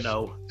 you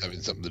know,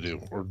 having something to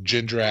do, or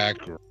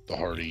Jindrak, or the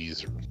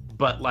Hardys, or...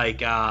 But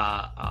like,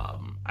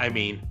 I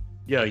mean,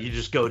 you know, you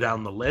just go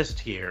down the list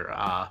here.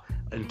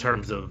 In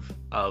terms of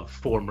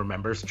former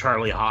members,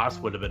 Charlie Haas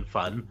would have been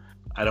fun.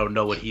 I don't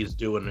know what he's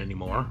doing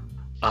anymore.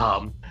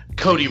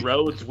 Cody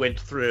Rhodes went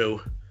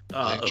through.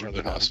 I think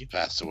Charlie Haas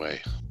passed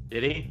away.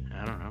 Did he?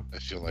 I don't know. I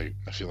feel like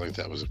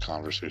that was a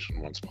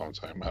conversation once upon a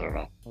time. I don't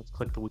know. Let's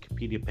click the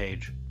Wikipedia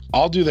page.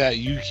 I'll do that.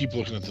 You keep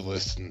looking at the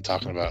list and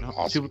talking about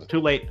awesome.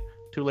 Too late.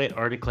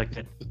 Already clicked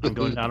it. I'm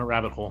going down a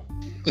rabbit hole.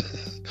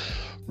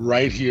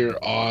 Right here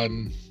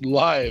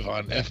live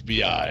on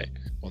FBI.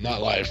 Well,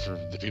 not live for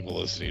the people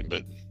listening,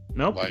 but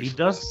nope. He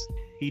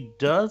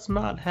does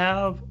not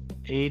have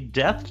a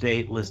death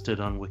date listed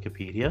on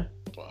Wikipedia.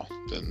 Well,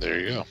 then there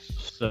you go.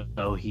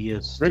 So he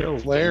is Ric still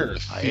Flair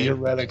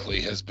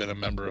theoretically has been a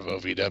member of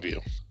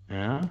OVW.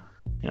 Yeah.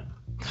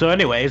 So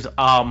anyways, so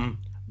I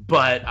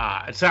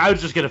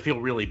was just gonna feel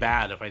really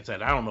bad if I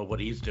said I don't know what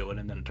he's doing,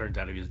 and then it turns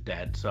out he was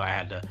dead. So I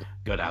had to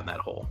go down that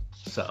hole.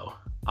 So,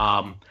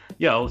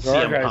 you know,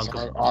 there are guys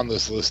on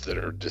this list that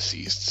are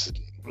deceased.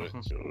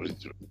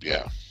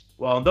 Yeah.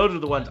 Well, and those are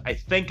the ones I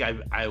think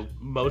I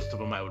most of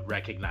them I would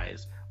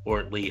recognize, or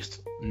at least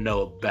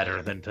know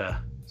better than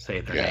to say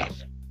their name.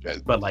 Yeah.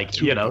 But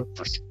like, you know,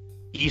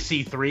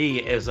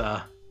 EC3 is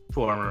a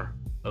former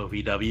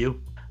OVW.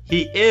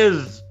 He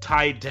is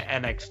tied to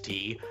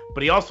NXT,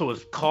 but he also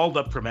was called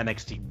up from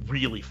NXT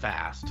really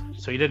fast,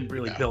 so he didn't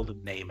really build a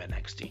name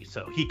NXT.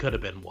 So he could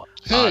have been one.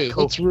 Hey,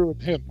 let's ruin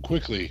him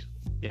quickly.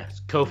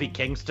 Yes, Kofi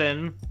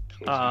Kingston.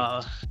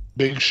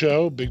 Big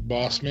Show, Big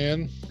Boss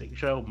Man. Big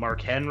Show,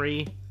 Mark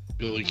Henry.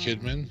 Billy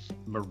Kidman.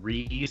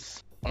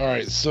 Maurice. All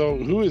right, so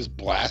who is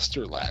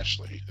Blaster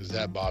Lashley? Is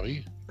that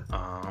Bobby?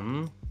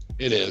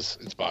 It is.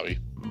 It's Bobby.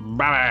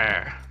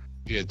 Bobby.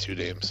 He had 2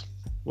 names.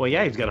 Well,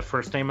 yeah, he's got a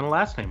first name and a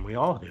last name. We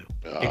all do.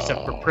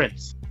 Except for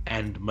Prince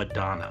and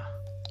Madonna.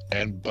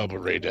 And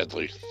Bubba Ray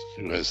Dudley,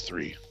 who has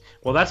 3.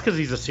 Well, that's because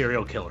he's a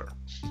serial killer.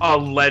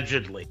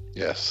 Allegedly.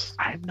 Yes.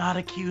 I'm not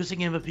accusing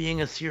him of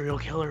being a serial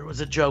killer. It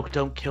was a joke.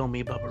 Don't kill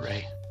me, Bubba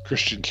Ray.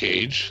 Christian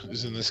Cage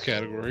is in this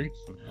category.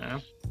 Yeah.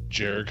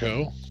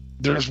 Jericho.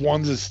 There's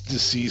one that's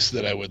deceased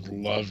that I would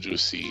love to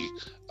see.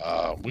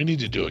 We need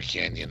to do a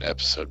Canyon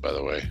episode, by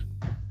the way.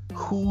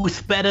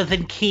 Who's better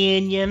than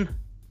Canyon?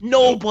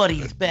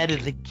 Nobody's better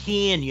than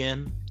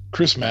Canyon.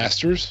 Chris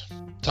Masters.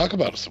 Talk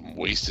about some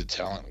wasted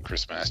talent in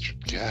Chris Masters.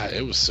 God,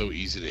 it was so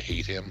easy to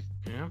hate him.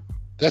 Yeah.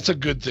 That's a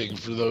good thing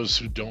for those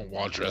who don't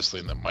watch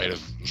wrestling that might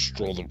have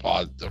strolled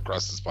across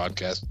this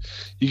podcast.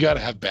 You got to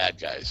have bad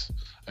guys.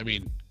 I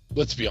mean,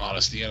 let's be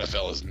honest. The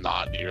NFL is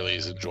not nearly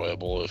as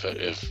enjoyable if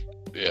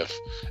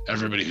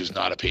everybody who's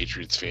not a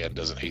Patriots fan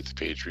doesn't hate the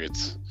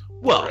Patriots.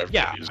 Well,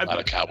 everybody who's not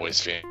a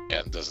Cowboys fan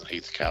doesn't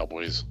hate the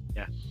Cowboys.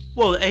 Yeah.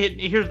 Well,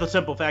 here's the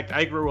simple fact.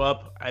 I grew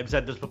up, I've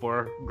said this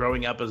before,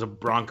 growing up as a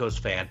Broncos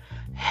fan,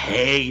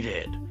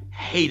 hated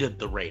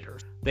the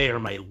Raiders. They are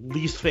my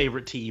least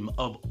favorite team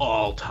of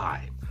all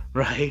time,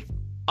 right?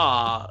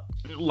 A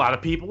lot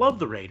of people love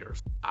the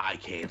Raiders. I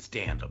can't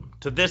stand them.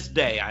 To this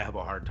day, I have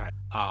a hard time.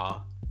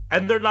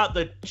 And they're not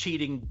the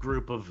cheating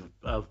group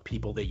of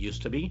people they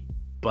used to be,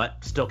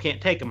 but still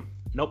can't take them.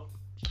 Nope.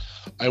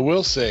 I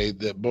will say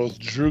that both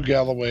Drew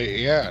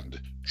Galloway and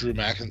Drew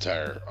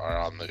McIntyre are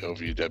on the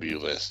OVW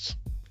list.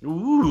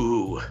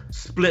 Ooh,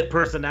 split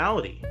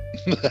personality.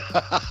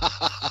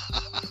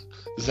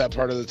 Is that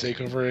part of the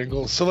takeover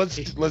angle? So let's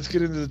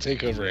get into the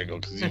takeover angle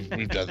because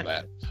we've done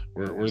that.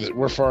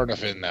 We're far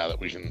enough in now that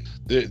we can.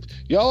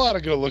 Y'all ought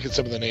to go look at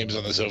some of the names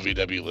on this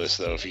OVW list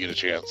though, if you get a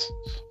chance.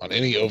 On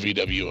any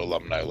OVW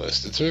alumni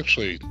list, it's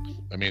actually,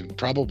 I mean,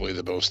 probably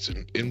the most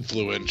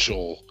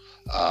influential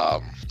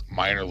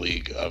minor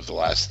league of the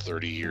last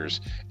 30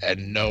 years.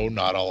 And no,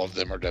 not all of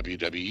them are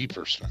WWE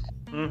personnel.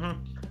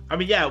 Mm-hmm. I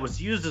mean, yeah, it was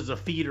used as a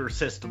feeder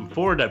system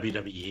for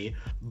WWE,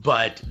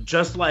 but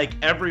just like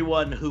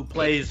everyone who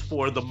plays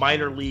for the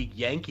minor league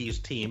Yankees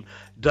team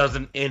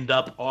doesn't end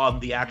up on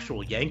the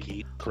actual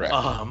Yankee. Correct.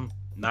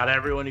 Not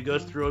everyone who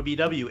goes through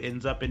OVW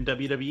ends up in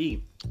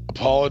WWE.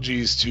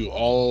 Apologies to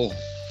all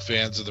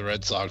fans of the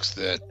Red Sox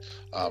that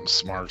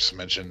Smarks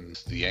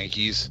mentioned the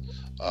Yankees.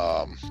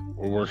 We're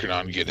working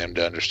on getting him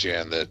to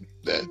understand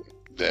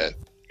that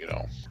you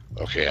know,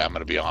 okay, I'm going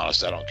to be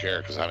honest, I don't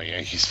care because I'm a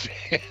Yankees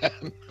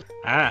fan.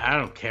 I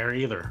don't care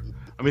either.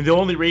 I mean, the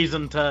only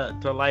reason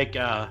to like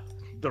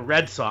the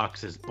Red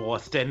Sox is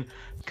Boston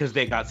because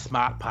they got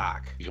Smart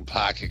Park. You can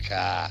park your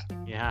car.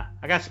 Yeah,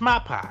 I got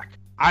Smart Park.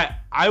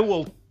 I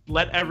will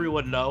let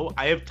everyone know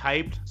I have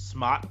typed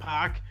Smart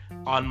Park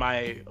on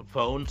my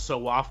phone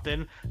so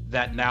often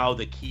that now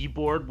the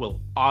keyboard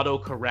will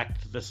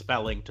autocorrect the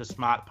spelling to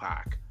Smart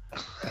Park.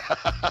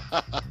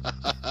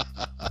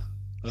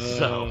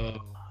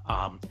 So.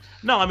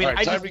 No, I mean,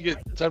 right, time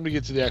to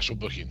get to the actual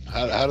booking.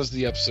 How does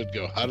the episode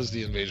go? How does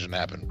the invasion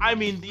happen? I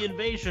mean, the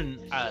invasion,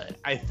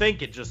 I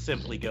think it just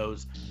simply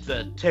goes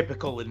the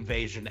typical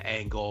invasion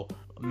angle,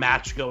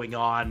 match going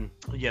on,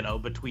 you know,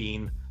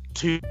 between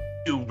two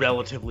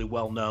relatively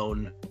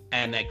well-known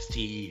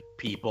NXT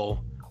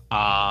people.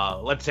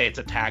 Let's say it's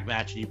a tag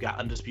match and you've got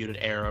Undisputed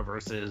Era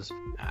versus,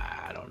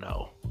 I don't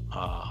know,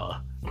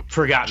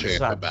 Forgotten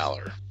Sons.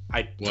 Balor.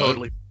 I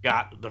totally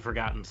forgot the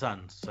Forgotten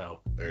Sons, so.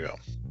 There you go.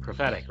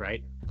 Prophetic,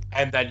 right?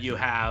 And then you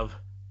have,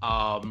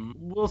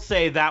 we'll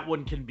say that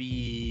one can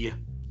be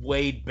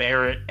Wade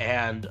Barrett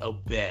and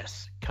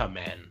Abyss come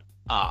in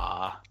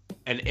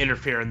and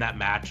interfere in that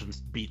match and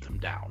beat them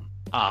down.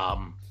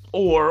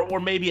 Or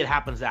maybe it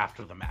happens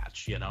after the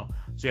match, you know?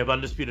 So you have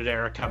Undisputed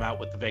Era come out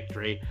with the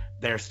victory.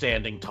 They're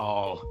standing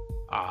tall.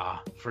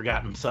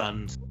 Forgotten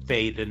Sons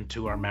fade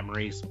into our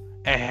memories.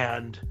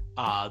 And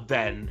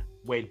then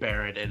Wade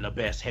Barrett and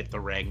Abyss hit the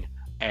ring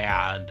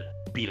and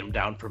beat him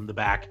down from the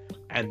back.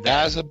 And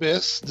then, as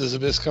Abyss? Does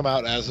Abyss come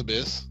out as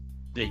Abyss?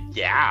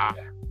 Yeah.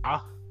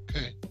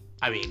 Okay.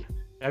 I mean,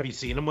 have you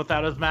seen him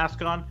without his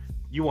mask on?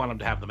 You want him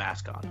to have the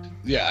mask on.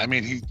 Yeah, I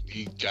mean,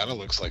 he kind of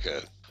looks like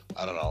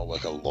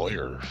like a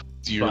lawyer.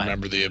 Do you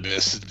remember the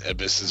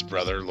Abyss's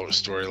brother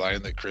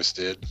storyline that Chris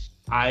did?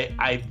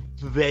 I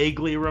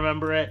vaguely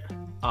remember it.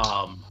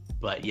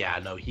 But yeah,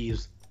 no,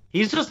 he's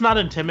just not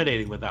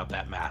intimidating without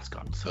that mask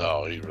on. So.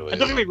 Oh, he really is.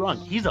 Don't get me wrong,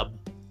 he's a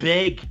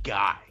big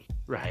guy,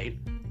 right?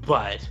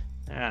 But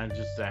I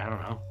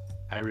don't know.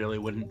 I really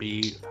wouldn't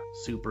be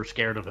super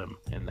scared of him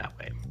in that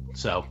way.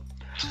 So,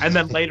 and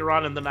then later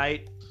on in the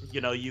night,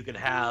 you know, you could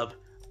have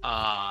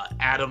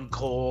Adam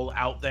Cole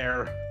out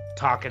there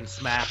talking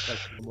smack like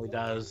he normally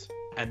does,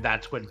 and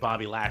that's when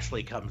Bobby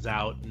Lashley comes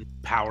out and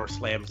power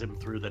slams him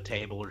through the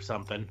table or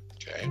something.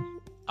 Okay.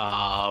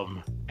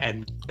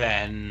 And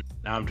then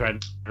now I'm trying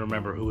to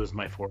remember who was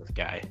my fourth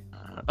guy.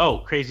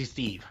 Crazy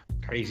Steve.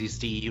 Crazy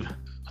Steve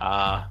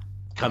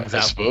comes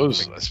out.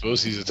 I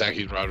suppose he's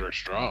attacking Roderick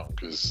Strong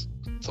because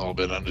it's all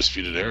been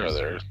Undisputed Era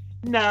there.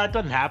 No, it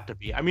doesn't have to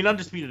be. I mean,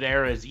 Undisputed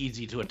Era is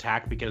easy to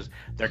attack because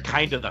they're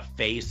kind of the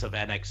face of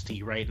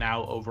NXT right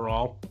now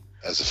overall.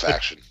 As a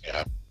faction,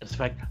 yeah.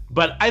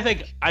 But I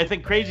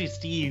think Crazy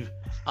Steve,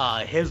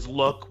 his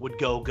look would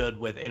go good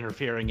with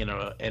interfering in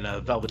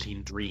a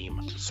Velveteen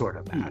Dream sort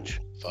of match.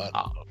 Ooh, fun.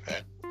 Okay.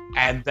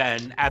 And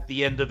then at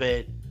the end of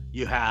it,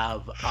 you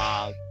have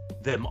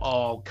them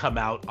all come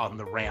out on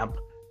the ramp,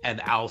 and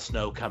Al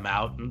Snow come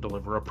out and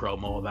deliver a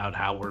promo about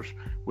how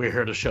we're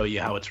here to show you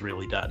how it's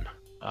really done.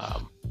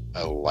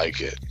 I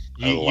like it.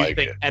 You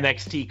think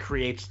NXT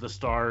creates the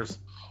stars?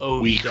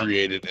 We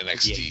created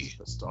NXT.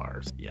 The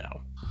stars, you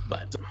know.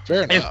 But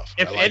fair enough.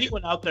 If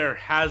anyone out there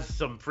has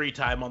some free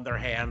time on their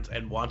hands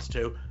and wants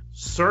to,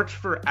 search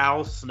for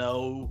Al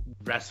Snow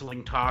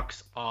wrestling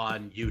talks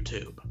on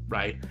YouTube,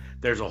 right?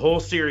 There's a whole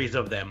series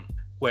of them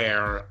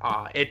where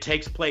it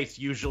takes place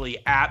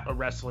usually at a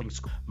wrestling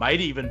school, might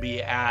even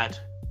be at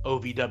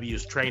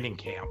OVW's training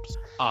camps,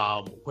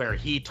 where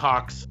he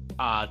talks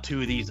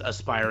to these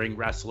aspiring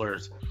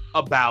wrestlers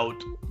about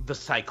the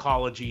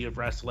psychology of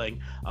wrestling,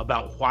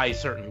 about why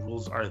certain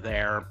rules are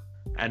there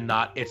and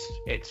not.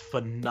 It's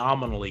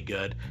phenomenally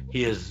good.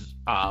 He is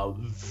a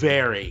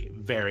very,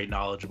 very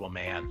knowledgeable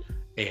man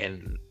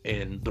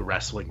in the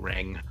wrestling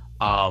ring.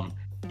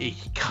 He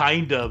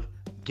kind of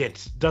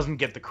doesn't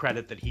get the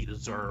credit that he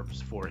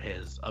deserves for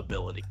his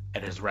ability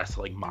and his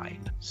wrestling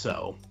mind.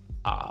 So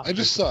I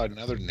just saw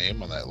another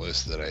name on that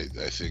list that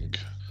I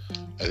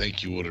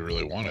think you would have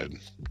really wanted.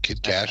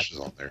 Kid Cash is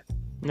on there.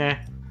 Nah,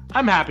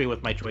 I'm happy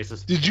with my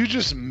choices. Did you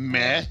just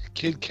meh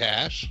Kid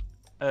Cash?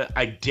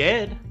 I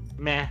did.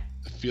 Meh.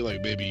 I feel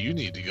like maybe you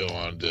need to go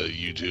on to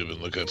YouTube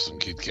and look up some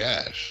Kid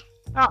Cash.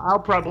 I'll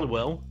probably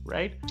will,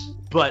 right?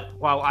 But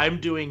while I'm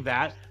doing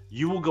that,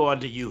 you will go on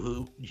to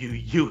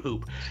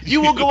YouHoob.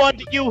 You will go on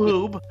to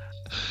YouHoob.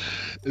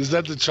 Is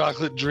that the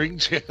chocolate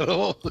drink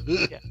channel?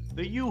 Yeah,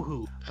 the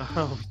YouHoob.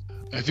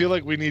 I feel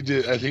like we need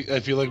to. I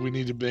feel like we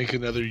need to make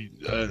another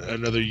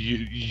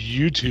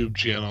YouTube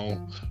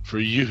channel for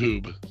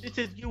YouHoob. This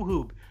is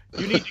YouHoob.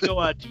 You need to go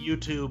on to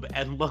YouTube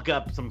and look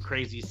up some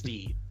Crazy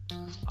Steve.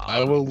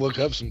 I will look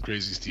up some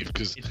Crazy Steve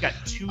because it's got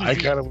 2 Z's. I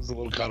kind of was a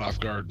little caught off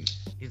guard.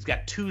 He's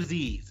got 2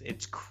 Z's.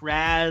 It's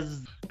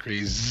Crazy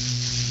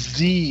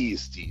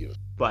Steve.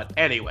 But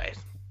anyway.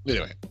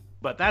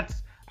 But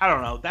that's, I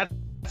don't know. That's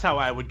how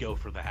I would go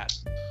for that.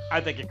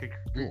 I think it could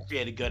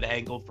create a good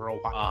angle for a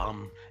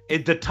while.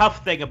 The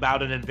tough thing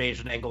about an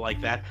invasion angle like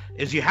that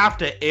is you have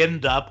to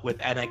end up with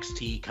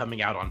NXT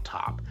coming out on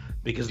top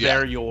because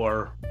they're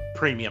your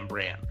premium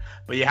brand.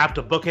 But you have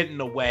to book it in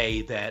a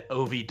way that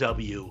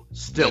OVW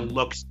still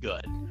looks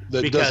good.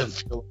 That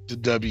doesn't feel like the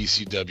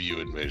WCW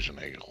invasion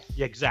angle.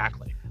 Yeah,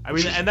 exactly. I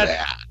mean, and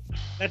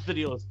that's the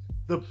deal.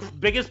 The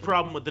biggest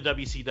problem with the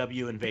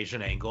WCW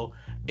invasion angle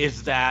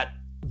is that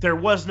there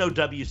was no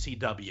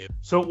WCW,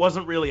 so it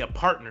wasn't really a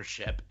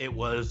partnership. It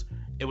was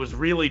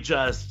really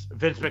just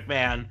Vince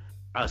McMahon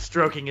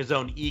stroking his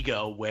own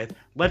ego with,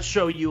 let's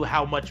show you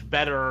how much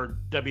better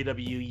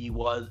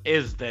WWE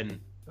is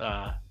than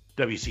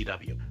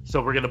WCW.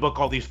 So we're going to book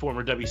all these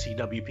former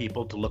WCW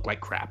people to look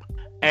like crap.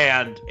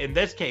 And in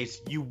this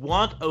case, you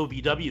want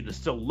OVW to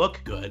still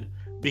look good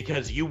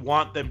because you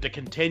want them to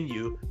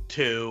continue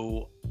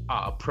to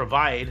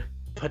provide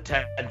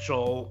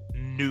potential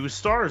new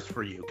stars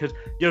for you. Because,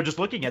 just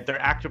looking at their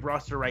active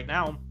roster right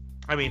now,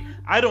 I mean,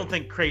 I don't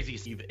think Crazy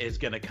Steve is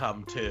going to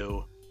come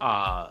to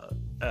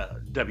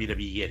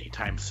WWE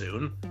anytime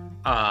soon.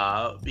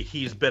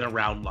 He's been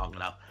around long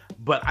enough.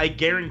 But I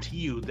guarantee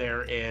you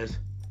there is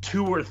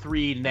 2 or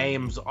 3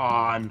 names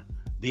on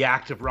the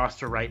active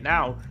roster right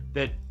now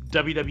that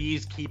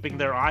WWE's keeping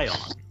their eye on,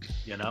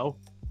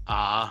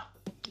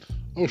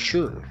 Oh,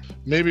 sure.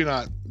 Maybe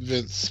not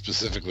Vince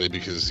specifically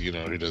because, he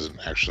doesn't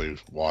actually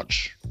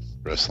watch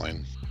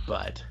wrestling.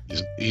 But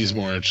he's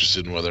more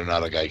interested in whether or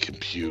not a guy can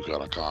puke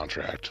on a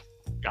contract.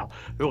 Yeah,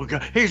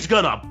 he's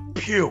gonna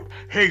puke.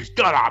 He's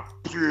gonna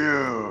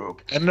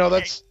puke. And no,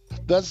 that's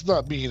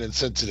not being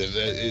insensitive.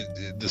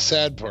 The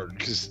sad part,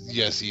 because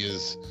yes, he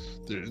is.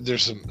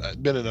 There's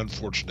been an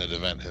unfortunate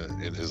event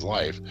in his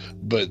life,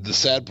 but the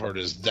sad part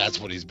is that's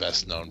what he's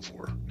best known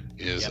for.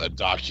 Is a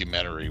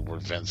documentary where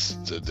Vince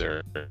stood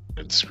there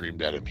and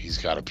screamed at him, he's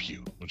got a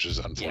puke, which is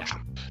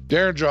unfortunate. Yeah.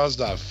 Darren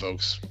Drozdov,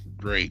 folks,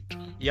 great.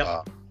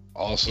 Yep.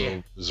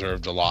 Also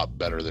deserved a lot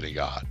better than he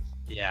got.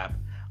 Yeah.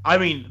 I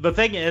mean, the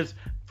thing is,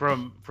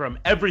 from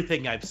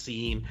everything I've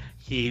seen,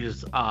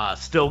 he's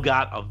still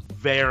got a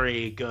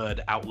very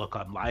good outlook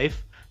on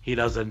life. He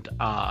doesn't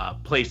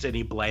place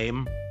any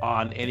blame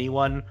on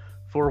anyone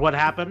for what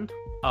happened.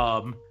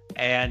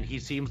 And he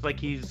seems like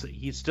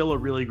he's still a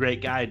really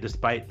great guy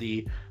despite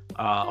the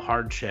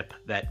hardship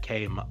that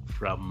came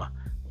from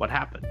what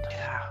happened.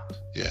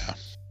 Yeah.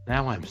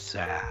 Now I'm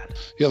sad.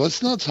 Yeah,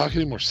 let's not talk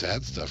any more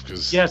sad stuff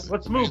because yes,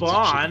 let's move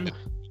on.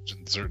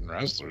 Certain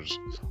wrestlers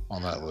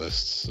on that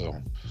list.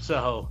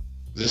 So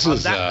this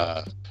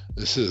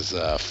is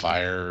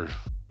fire.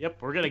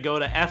 Yep, we're gonna go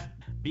to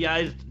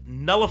FBI's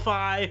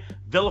nullify,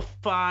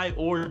 vilify,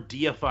 or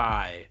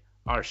deify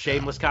our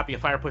shameless copy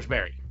of Fire Push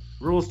Barry.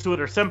 Rules to it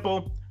are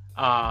simple.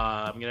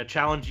 I'm going to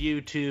challenge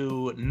you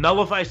to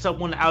nullify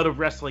someone out of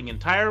wrestling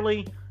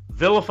entirely,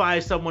 vilify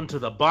someone to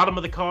the bottom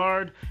of the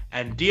card,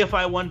 and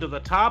deify one to the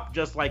top,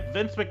 just like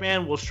Vince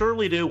McMahon will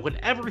surely do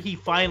whenever he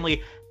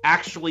finally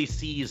actually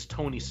sees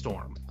Toni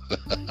Storm.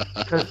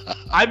 Because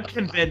I'm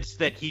convinced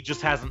that he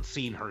just hasn't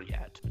seen her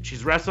yet.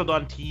 She's wrestled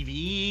on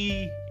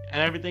TV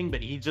and everything,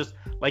 but he just,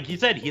 like he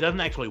said, he doesn't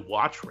actually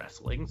watch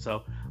wrestling,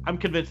 so I'm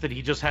convinced that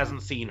he just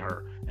hasn't seen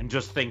her and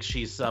just thinks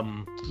she's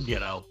some,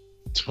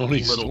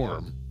 Toni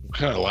Storm. What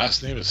kind of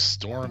last name is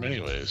Storm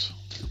anyways?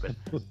 Stupid.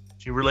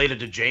 She related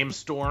to James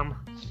Storm?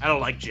 I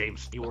don't like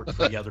James. He worked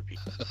for the other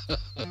people.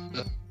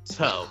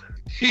 So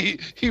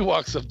he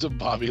walks up to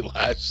Bobby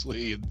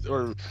Lashley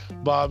or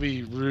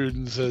Bobby Roode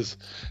and says,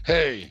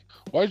 "Hey,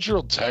 why'd your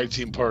old tag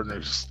team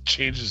partner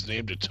change his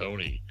name to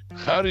Tony?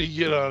 How did he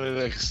get on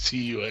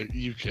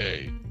NXT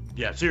UK?"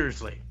 Yeah,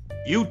 seriously.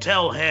 You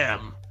tell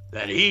him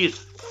that he's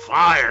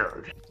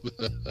fired.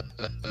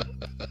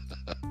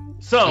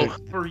 So,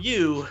 for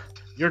you,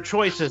 your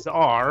choices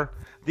are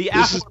the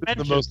This is the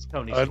aforementioned most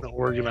Tony Storm.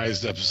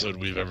 unorganized episode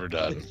we've ever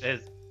done.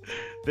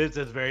 This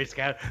is very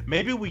scattered.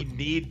 Maybe we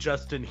need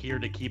Justin here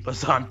to keep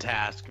us on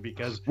task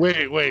because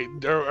Wait.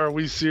 Are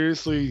we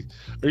seriously?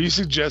 Are you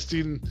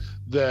suggesting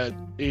that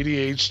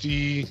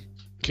ADHD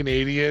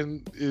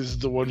Canadian is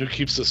the one who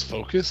keeps us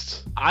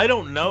focused? I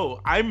don't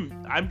know.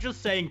 I'm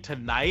just saying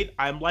tonight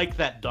I'm like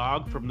that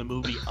dog from the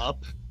movie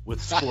Up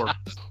with Squirrel.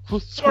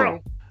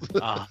 Squirrel.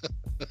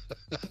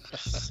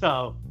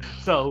 So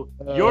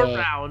your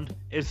round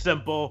is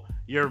simple.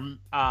 Your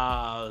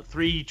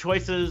three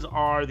choices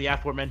are the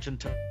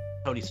aforementioned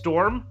Tony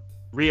Storm,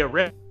 Rhea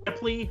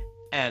Ripley,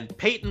 and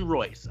Peyton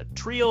Royce, a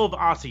trio of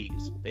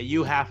Aussies that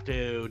you have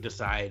to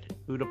decide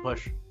who to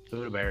push,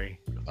 who to bury.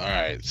 All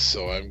right,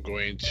 so I think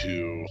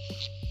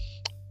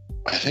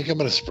I'm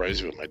going to surprise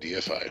you with my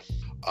DFI.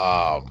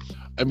 I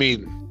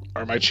mean,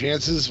 are my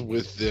chances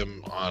with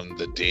them on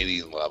the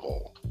dating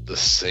level the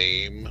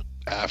same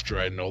after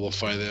I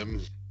nullify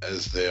them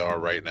as they are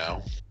right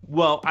now?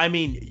 Well, I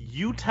mean,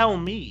 you tell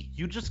me.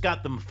 You just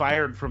got them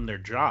fired from their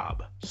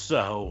job,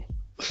 so...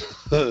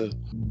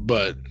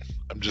 But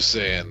I'm just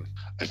saying,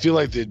 I feel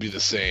like they'd be the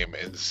same,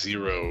 and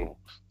zero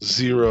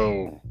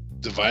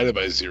divided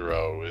by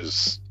 0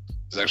 is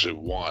actually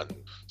 1.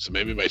 So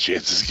maybe my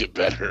chances get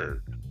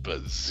better,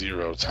 but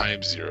 0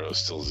 times 0 is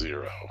still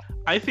 0.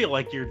 I feel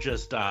like you're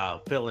just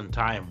filling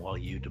time while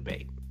you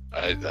debate.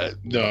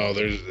 No,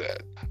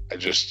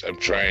 I'm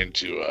trying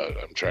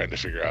to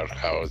figure out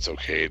how it's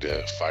okay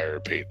to fire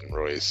Peyton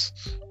Royce,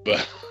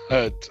 but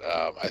I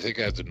think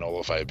I have to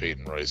nullify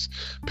Peyton Royce.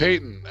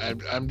 Peyton,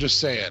 I'm just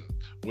saying,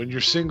 when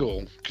you're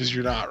single, because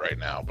you're not right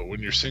now, but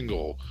when you're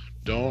single,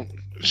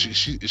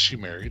 is she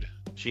married?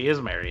 She is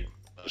married.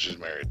 Oh, she's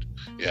married.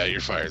 Yeah,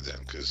 you're fired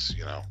then, because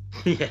Yeah.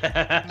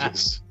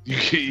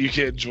 you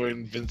can't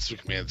join Vince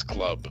McMahon's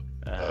club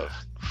of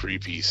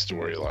creepy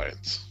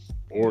storylines.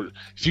 Or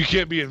if you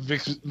can't be in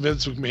Vince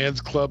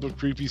McMahon's club of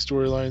creepy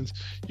storylines,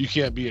 you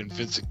can't be in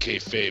Vincent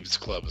Kayfabe's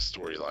club of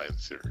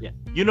storylines. Yeah,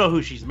 you know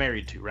who she's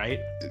married to, right?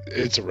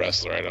 It's a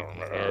wrestler. I don't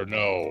remember. Or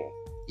no,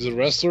 is it a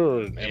wrestler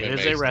or an MMA? It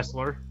is a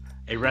wrestler.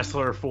 A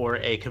wrestler for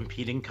a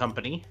competing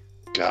company.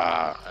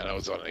 God, I know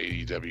it's on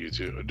AEW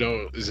too.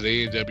 No, is it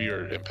AEW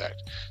or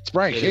Impact? It's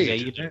Brian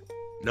Cage.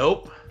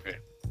 Nope. Okay.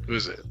 Who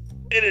is it?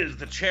 It is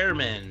the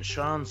chairman,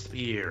 Sean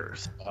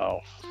Spears. Oh,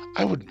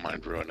 I wouldn't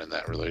mind ruining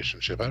that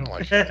relationship. I don't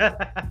like it.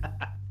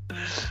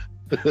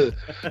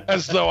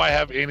 As though I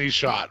have any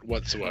shot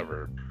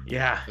whatsoever.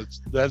 Yeah.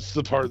 That's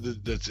the part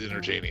that's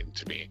entertaining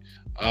to me.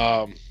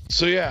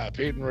 So yeah,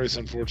 Peyton Royce,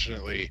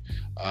 unfortunately,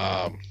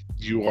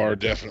 you are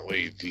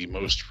definitely the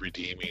most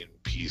redeeming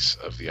piece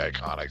of the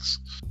Iconics,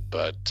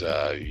 but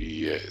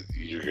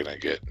you're gonna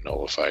get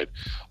nullified.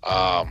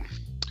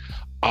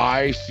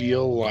 I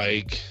feel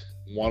like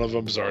one of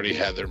them's already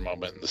had their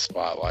moment in the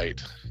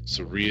spotlight.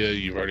 So Rhea,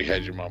 you've already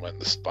had your moment in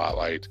the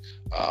spotlight.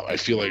 I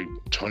feel like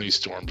Toni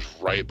Storm's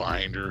right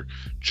behind her,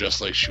 just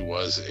like she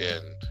was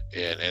in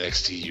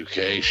NXT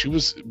UK.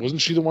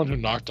 Wasn't she the one who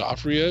knocked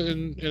off Rhea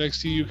in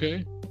NXT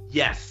UK?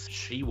 Yes,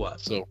 she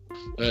was. So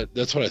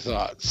that's what I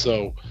thought.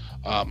 So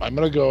I'm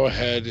gonna go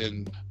ahead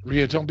and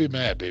Rhea, don't be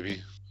mad,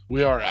 baby.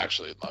 We are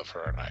actually in love,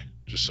 her and I.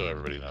 Just so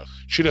everybody knows.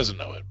 She doesn't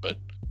know it, but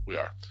we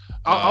are.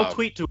 I'll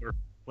tweet to her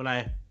when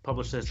I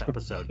publish this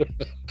episode.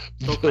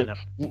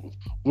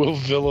 We'll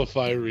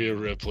vilify Rhea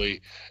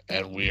Ripley,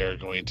 and we are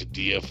going to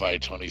deify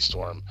Toni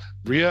Storm.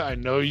 Rhea, I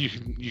know you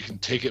can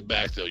take it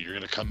back though. You're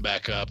going to come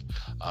back up,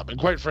 and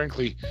quite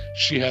frankly,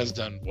 she has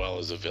done well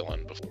as a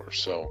villain before,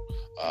 so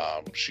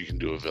she can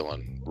do a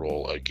villain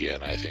role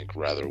again. I think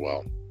rather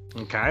well.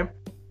 Okay.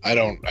 I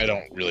don't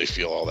really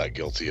feel all that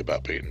guilty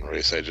about Peyton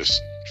Royce. I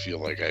just feel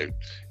like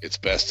it's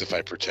best if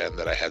I pretend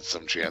that I had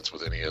some chance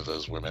with any of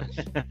those women.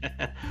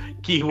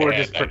 Keyword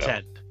is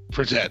pretend.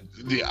 Pretend.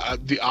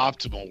 The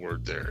optimal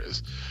word there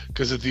is,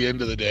 because at the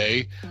end of the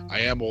day,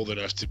 I am old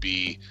enough to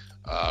be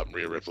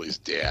Rhea Ripley's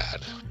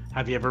dad.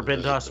 Have you ever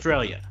been to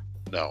Australia?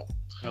 No.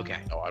 Okay.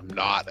 No, I'm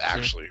not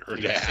actually her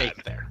dad.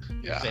 Safe there.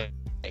 Yeah. Safe.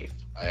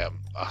 I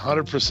am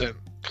 100%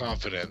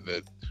 confident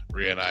that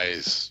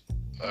Rhea's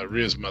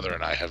mother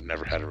and I have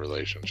never had a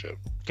relationship.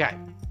 Okay,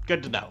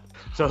 good to know.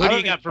 So who do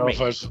you got for me?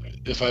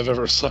 If I've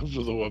ever slept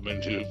with a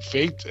woman who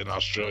faked an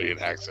Australian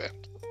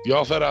accent.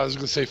 Y'all thought I was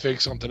going to say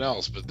fake something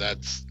else, but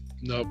that's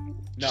nope.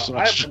 No,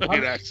 I'm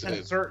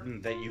 100%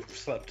 certain that you've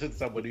slept with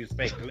someone who's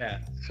faked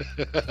that.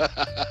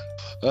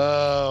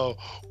 Oh,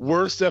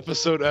 worst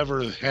episode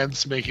ever,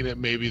 hence making it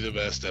maybe the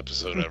best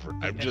episode ever.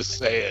 I'm just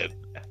saying.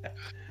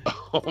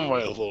 Oh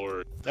my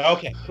lord.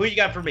 Okay, who you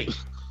got for me?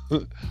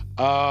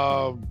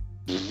 All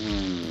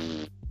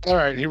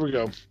right, here we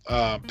go.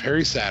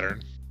 Perry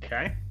Saturn.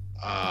 Okay.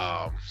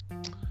 Al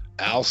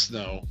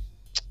Snow,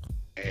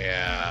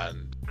 and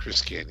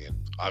Chris Kanyon.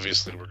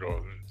 Obviously,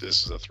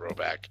 this is a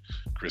throwback.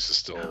 Chris is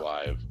still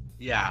alive.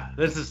 Yeah,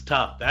 this is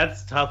tough.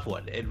 That's a tough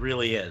one. It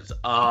really is.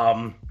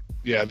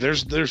 Yeah,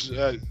 there's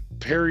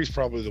Perry's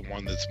probably the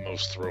one that's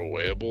most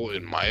throwawayable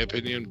in my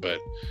opinion, but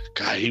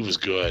God, he was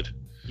good.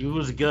 He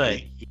was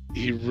good.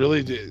 He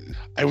really did.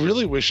 I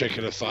really wish I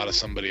could have thought of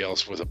somebody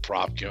else with a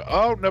prop.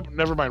 Oh, no,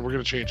 never mind. We're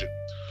gonna change it.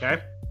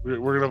 Okay.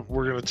 We're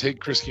gonna take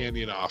Chris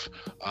Kanyon off.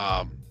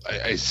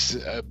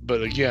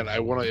 But again, I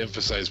want to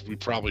emphasize we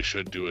probably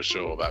should do a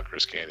show about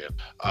Chris Kanyon.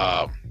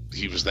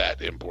 He was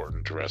that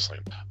important to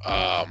wrestling.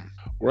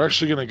 We're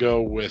actually gonna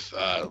go with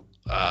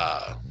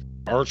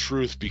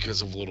R-Truth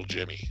because of Little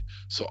Jimmy.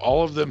 So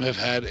all of them have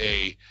had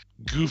a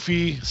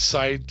goofy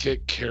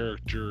sidekick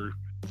character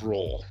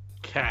role.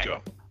 Okay.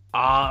 Go.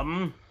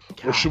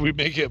 Or should we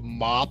make it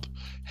Mop,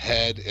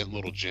 Head, and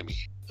Little Jimmy?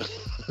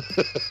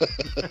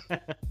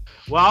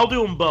 Well, I'll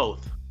do them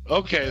both.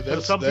 Okay,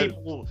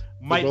 People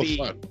might be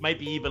fun. Might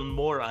be even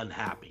more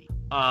unhappy.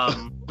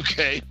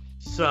 Okay.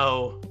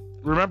 So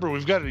remember,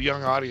 we've got a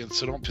young audience,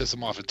 so don't piss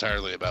them off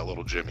entirely about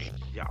Little Jimmy.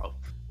 yeah,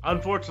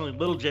 unfortunately,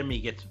 Little Jimmy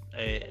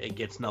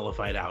gets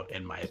nullified out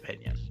in my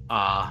opinion.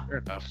 Fair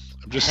enough.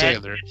 I'm just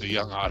saying there's a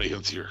young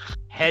audience here.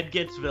 Head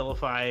gets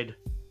vilified,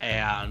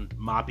 and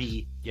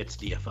Moppy gets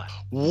deified.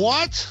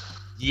 What?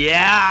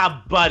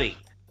 Yeah, buddy.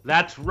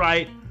 That's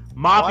right.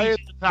 Why is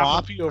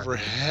Moppy Moppy over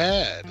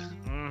Head?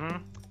 Mm-hmm.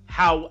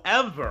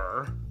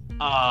 However,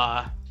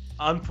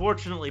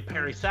 unfortunately,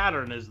 Perry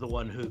Saturn is the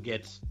one who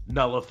gets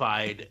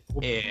nullified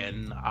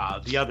in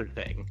the other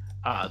thing,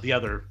 the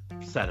other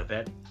set of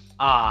it.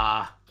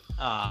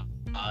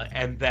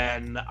 And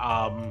then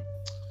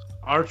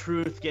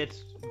R-Truth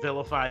gets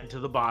vilified to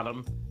the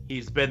bottom.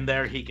 He's been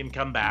there. He can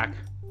come back.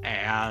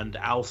 And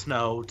Al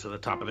Snow to the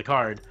top of the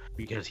card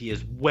because he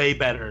is way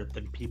better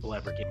than people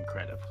ever give him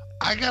credit for.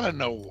 I gotta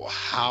know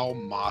how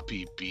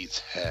Moppy beats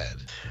Head.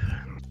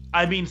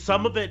 I mean,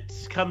 some of it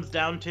comes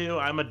down to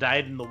I'm a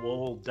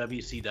dyed-in-the-wool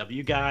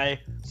WCW guy,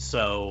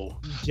 so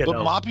But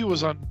Moppy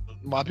was on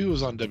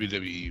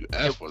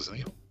WWF, wasn't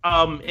he?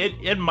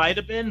 It might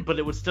have been, but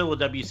it was still a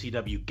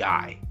WCW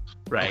guy,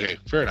 right? Okay,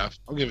 fair enough.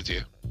 I'll give it to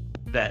you.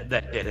 That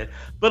did it.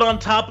 But on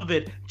top of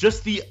it,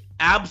 just the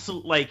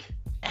absolute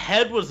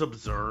Head was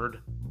absurd,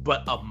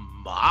 but a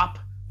mop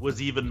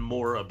was even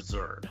more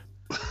absurd.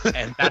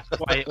 And that's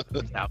why it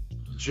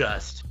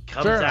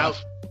comes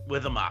out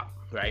with a mop,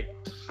 right?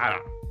 I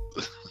don't know.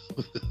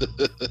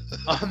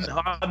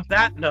 on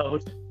that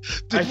note,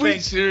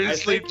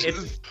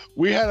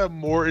 we had a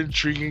more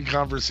intriguing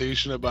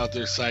conversation about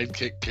their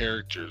sidekick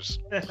characters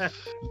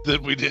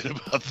than we did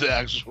about the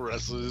actual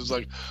wrestlers. It was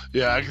like,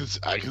 yeah,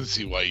 I can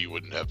see why you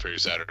wouldn't have Perry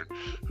Saturn,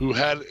 who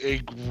had a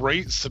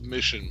great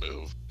submission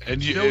move.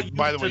 And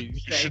by the way,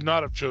 you should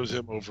not have chose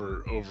him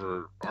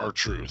over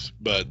R-Truth,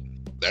 but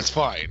that's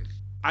fine.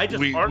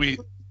 R-Truth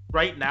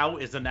right now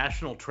is a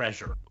national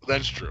treasure.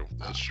 That's true.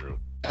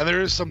 And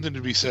there is something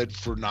to be said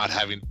for not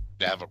having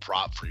to have a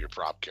prop for your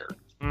prop character.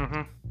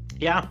 Mm-hmm.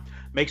 Yeah,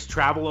 makes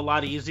travel a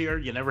lot easier.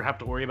 You never have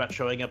to worry about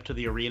showing up to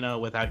the arena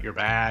without your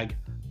bag,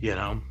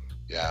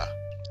 Yeah,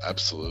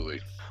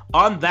 absolutely.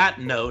 On that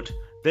note,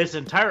 this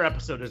entire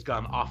episode has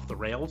gone off the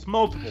rails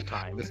multiple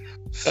times.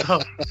 So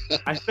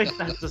I think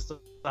that's a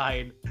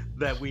sign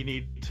that we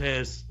need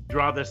to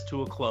draw this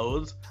to a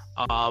close.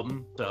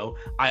 So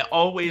I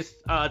always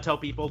tell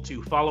people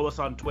to follow us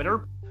on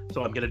Twitter.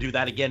 So I'm going to do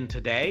that again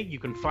today. You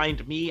can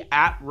find me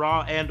at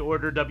Raw and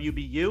Order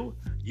WBU.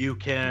 You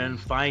can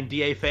find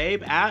DA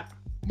Fabe at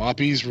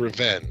Moppy's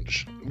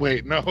Revenge.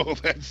 Wait, no,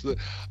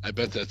 I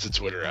bet that's a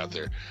Twitter out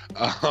there.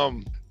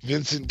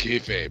 Vincent K.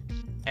 Fabe.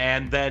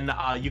 And then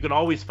you can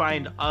always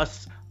find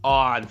us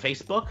on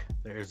Facebook.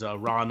 There's a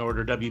Raw and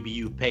Order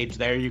WBU page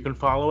there. You can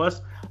follow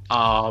us.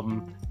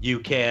 You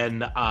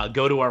can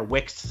go to our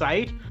Wix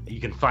site.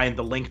 You can find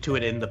the link to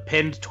it in the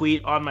pinned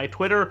tweet on my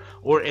Twitter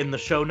or in the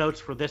show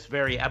notes for this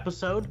very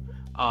episode.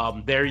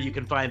 There you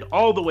can find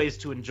all the ways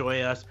to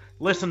enjoy us,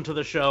 listen to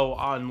the show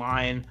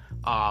online,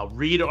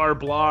 read our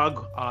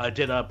blog.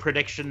 Did a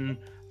prediction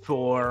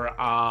for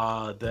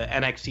the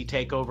NXT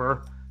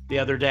TakeOver the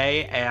other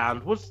day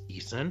and was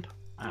decent.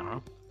 I don't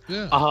know.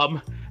 Yeah.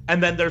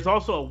 And then there's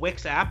also a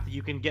Wix app that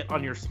you can get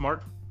on your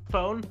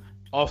smartphone,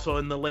 also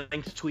in the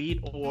linked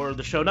tweet or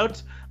the show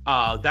notes.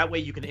 That way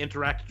you can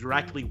interact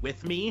directly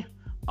with me,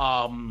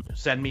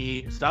 send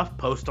me stuff,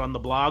 post on the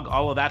blog,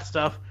 all of that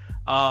stuff,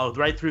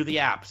 right through the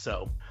app.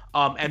 So,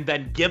 and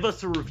then give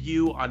us a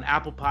review on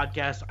Apple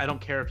Podcasts. I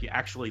don't care if you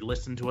actually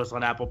listen to us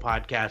on Apple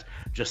Podcasts.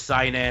 Just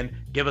sign in,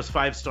 give us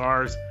 5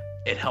 stars.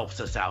 It helps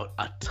us out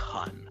a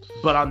ton.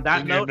 But on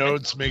that note, in your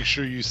notes, make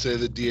sure you say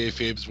that DA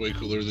Fabe's way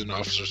cooler than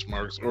Officer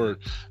Smarks or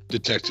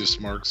Detective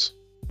Smarks.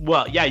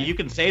 Well, yeah, you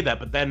can say that,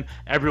 but then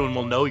everyone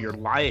will know you're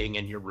lying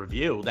in your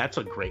review. That's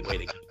a great way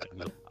to get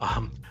it.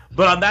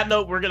 But on that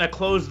note, we're going to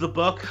close the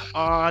book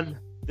on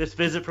this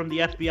visit from the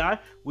FBI.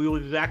 We will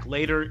be back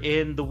later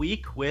in the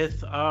week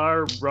with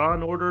our Raw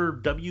and Order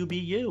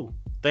WBU.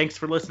 Thanks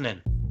for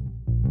listening.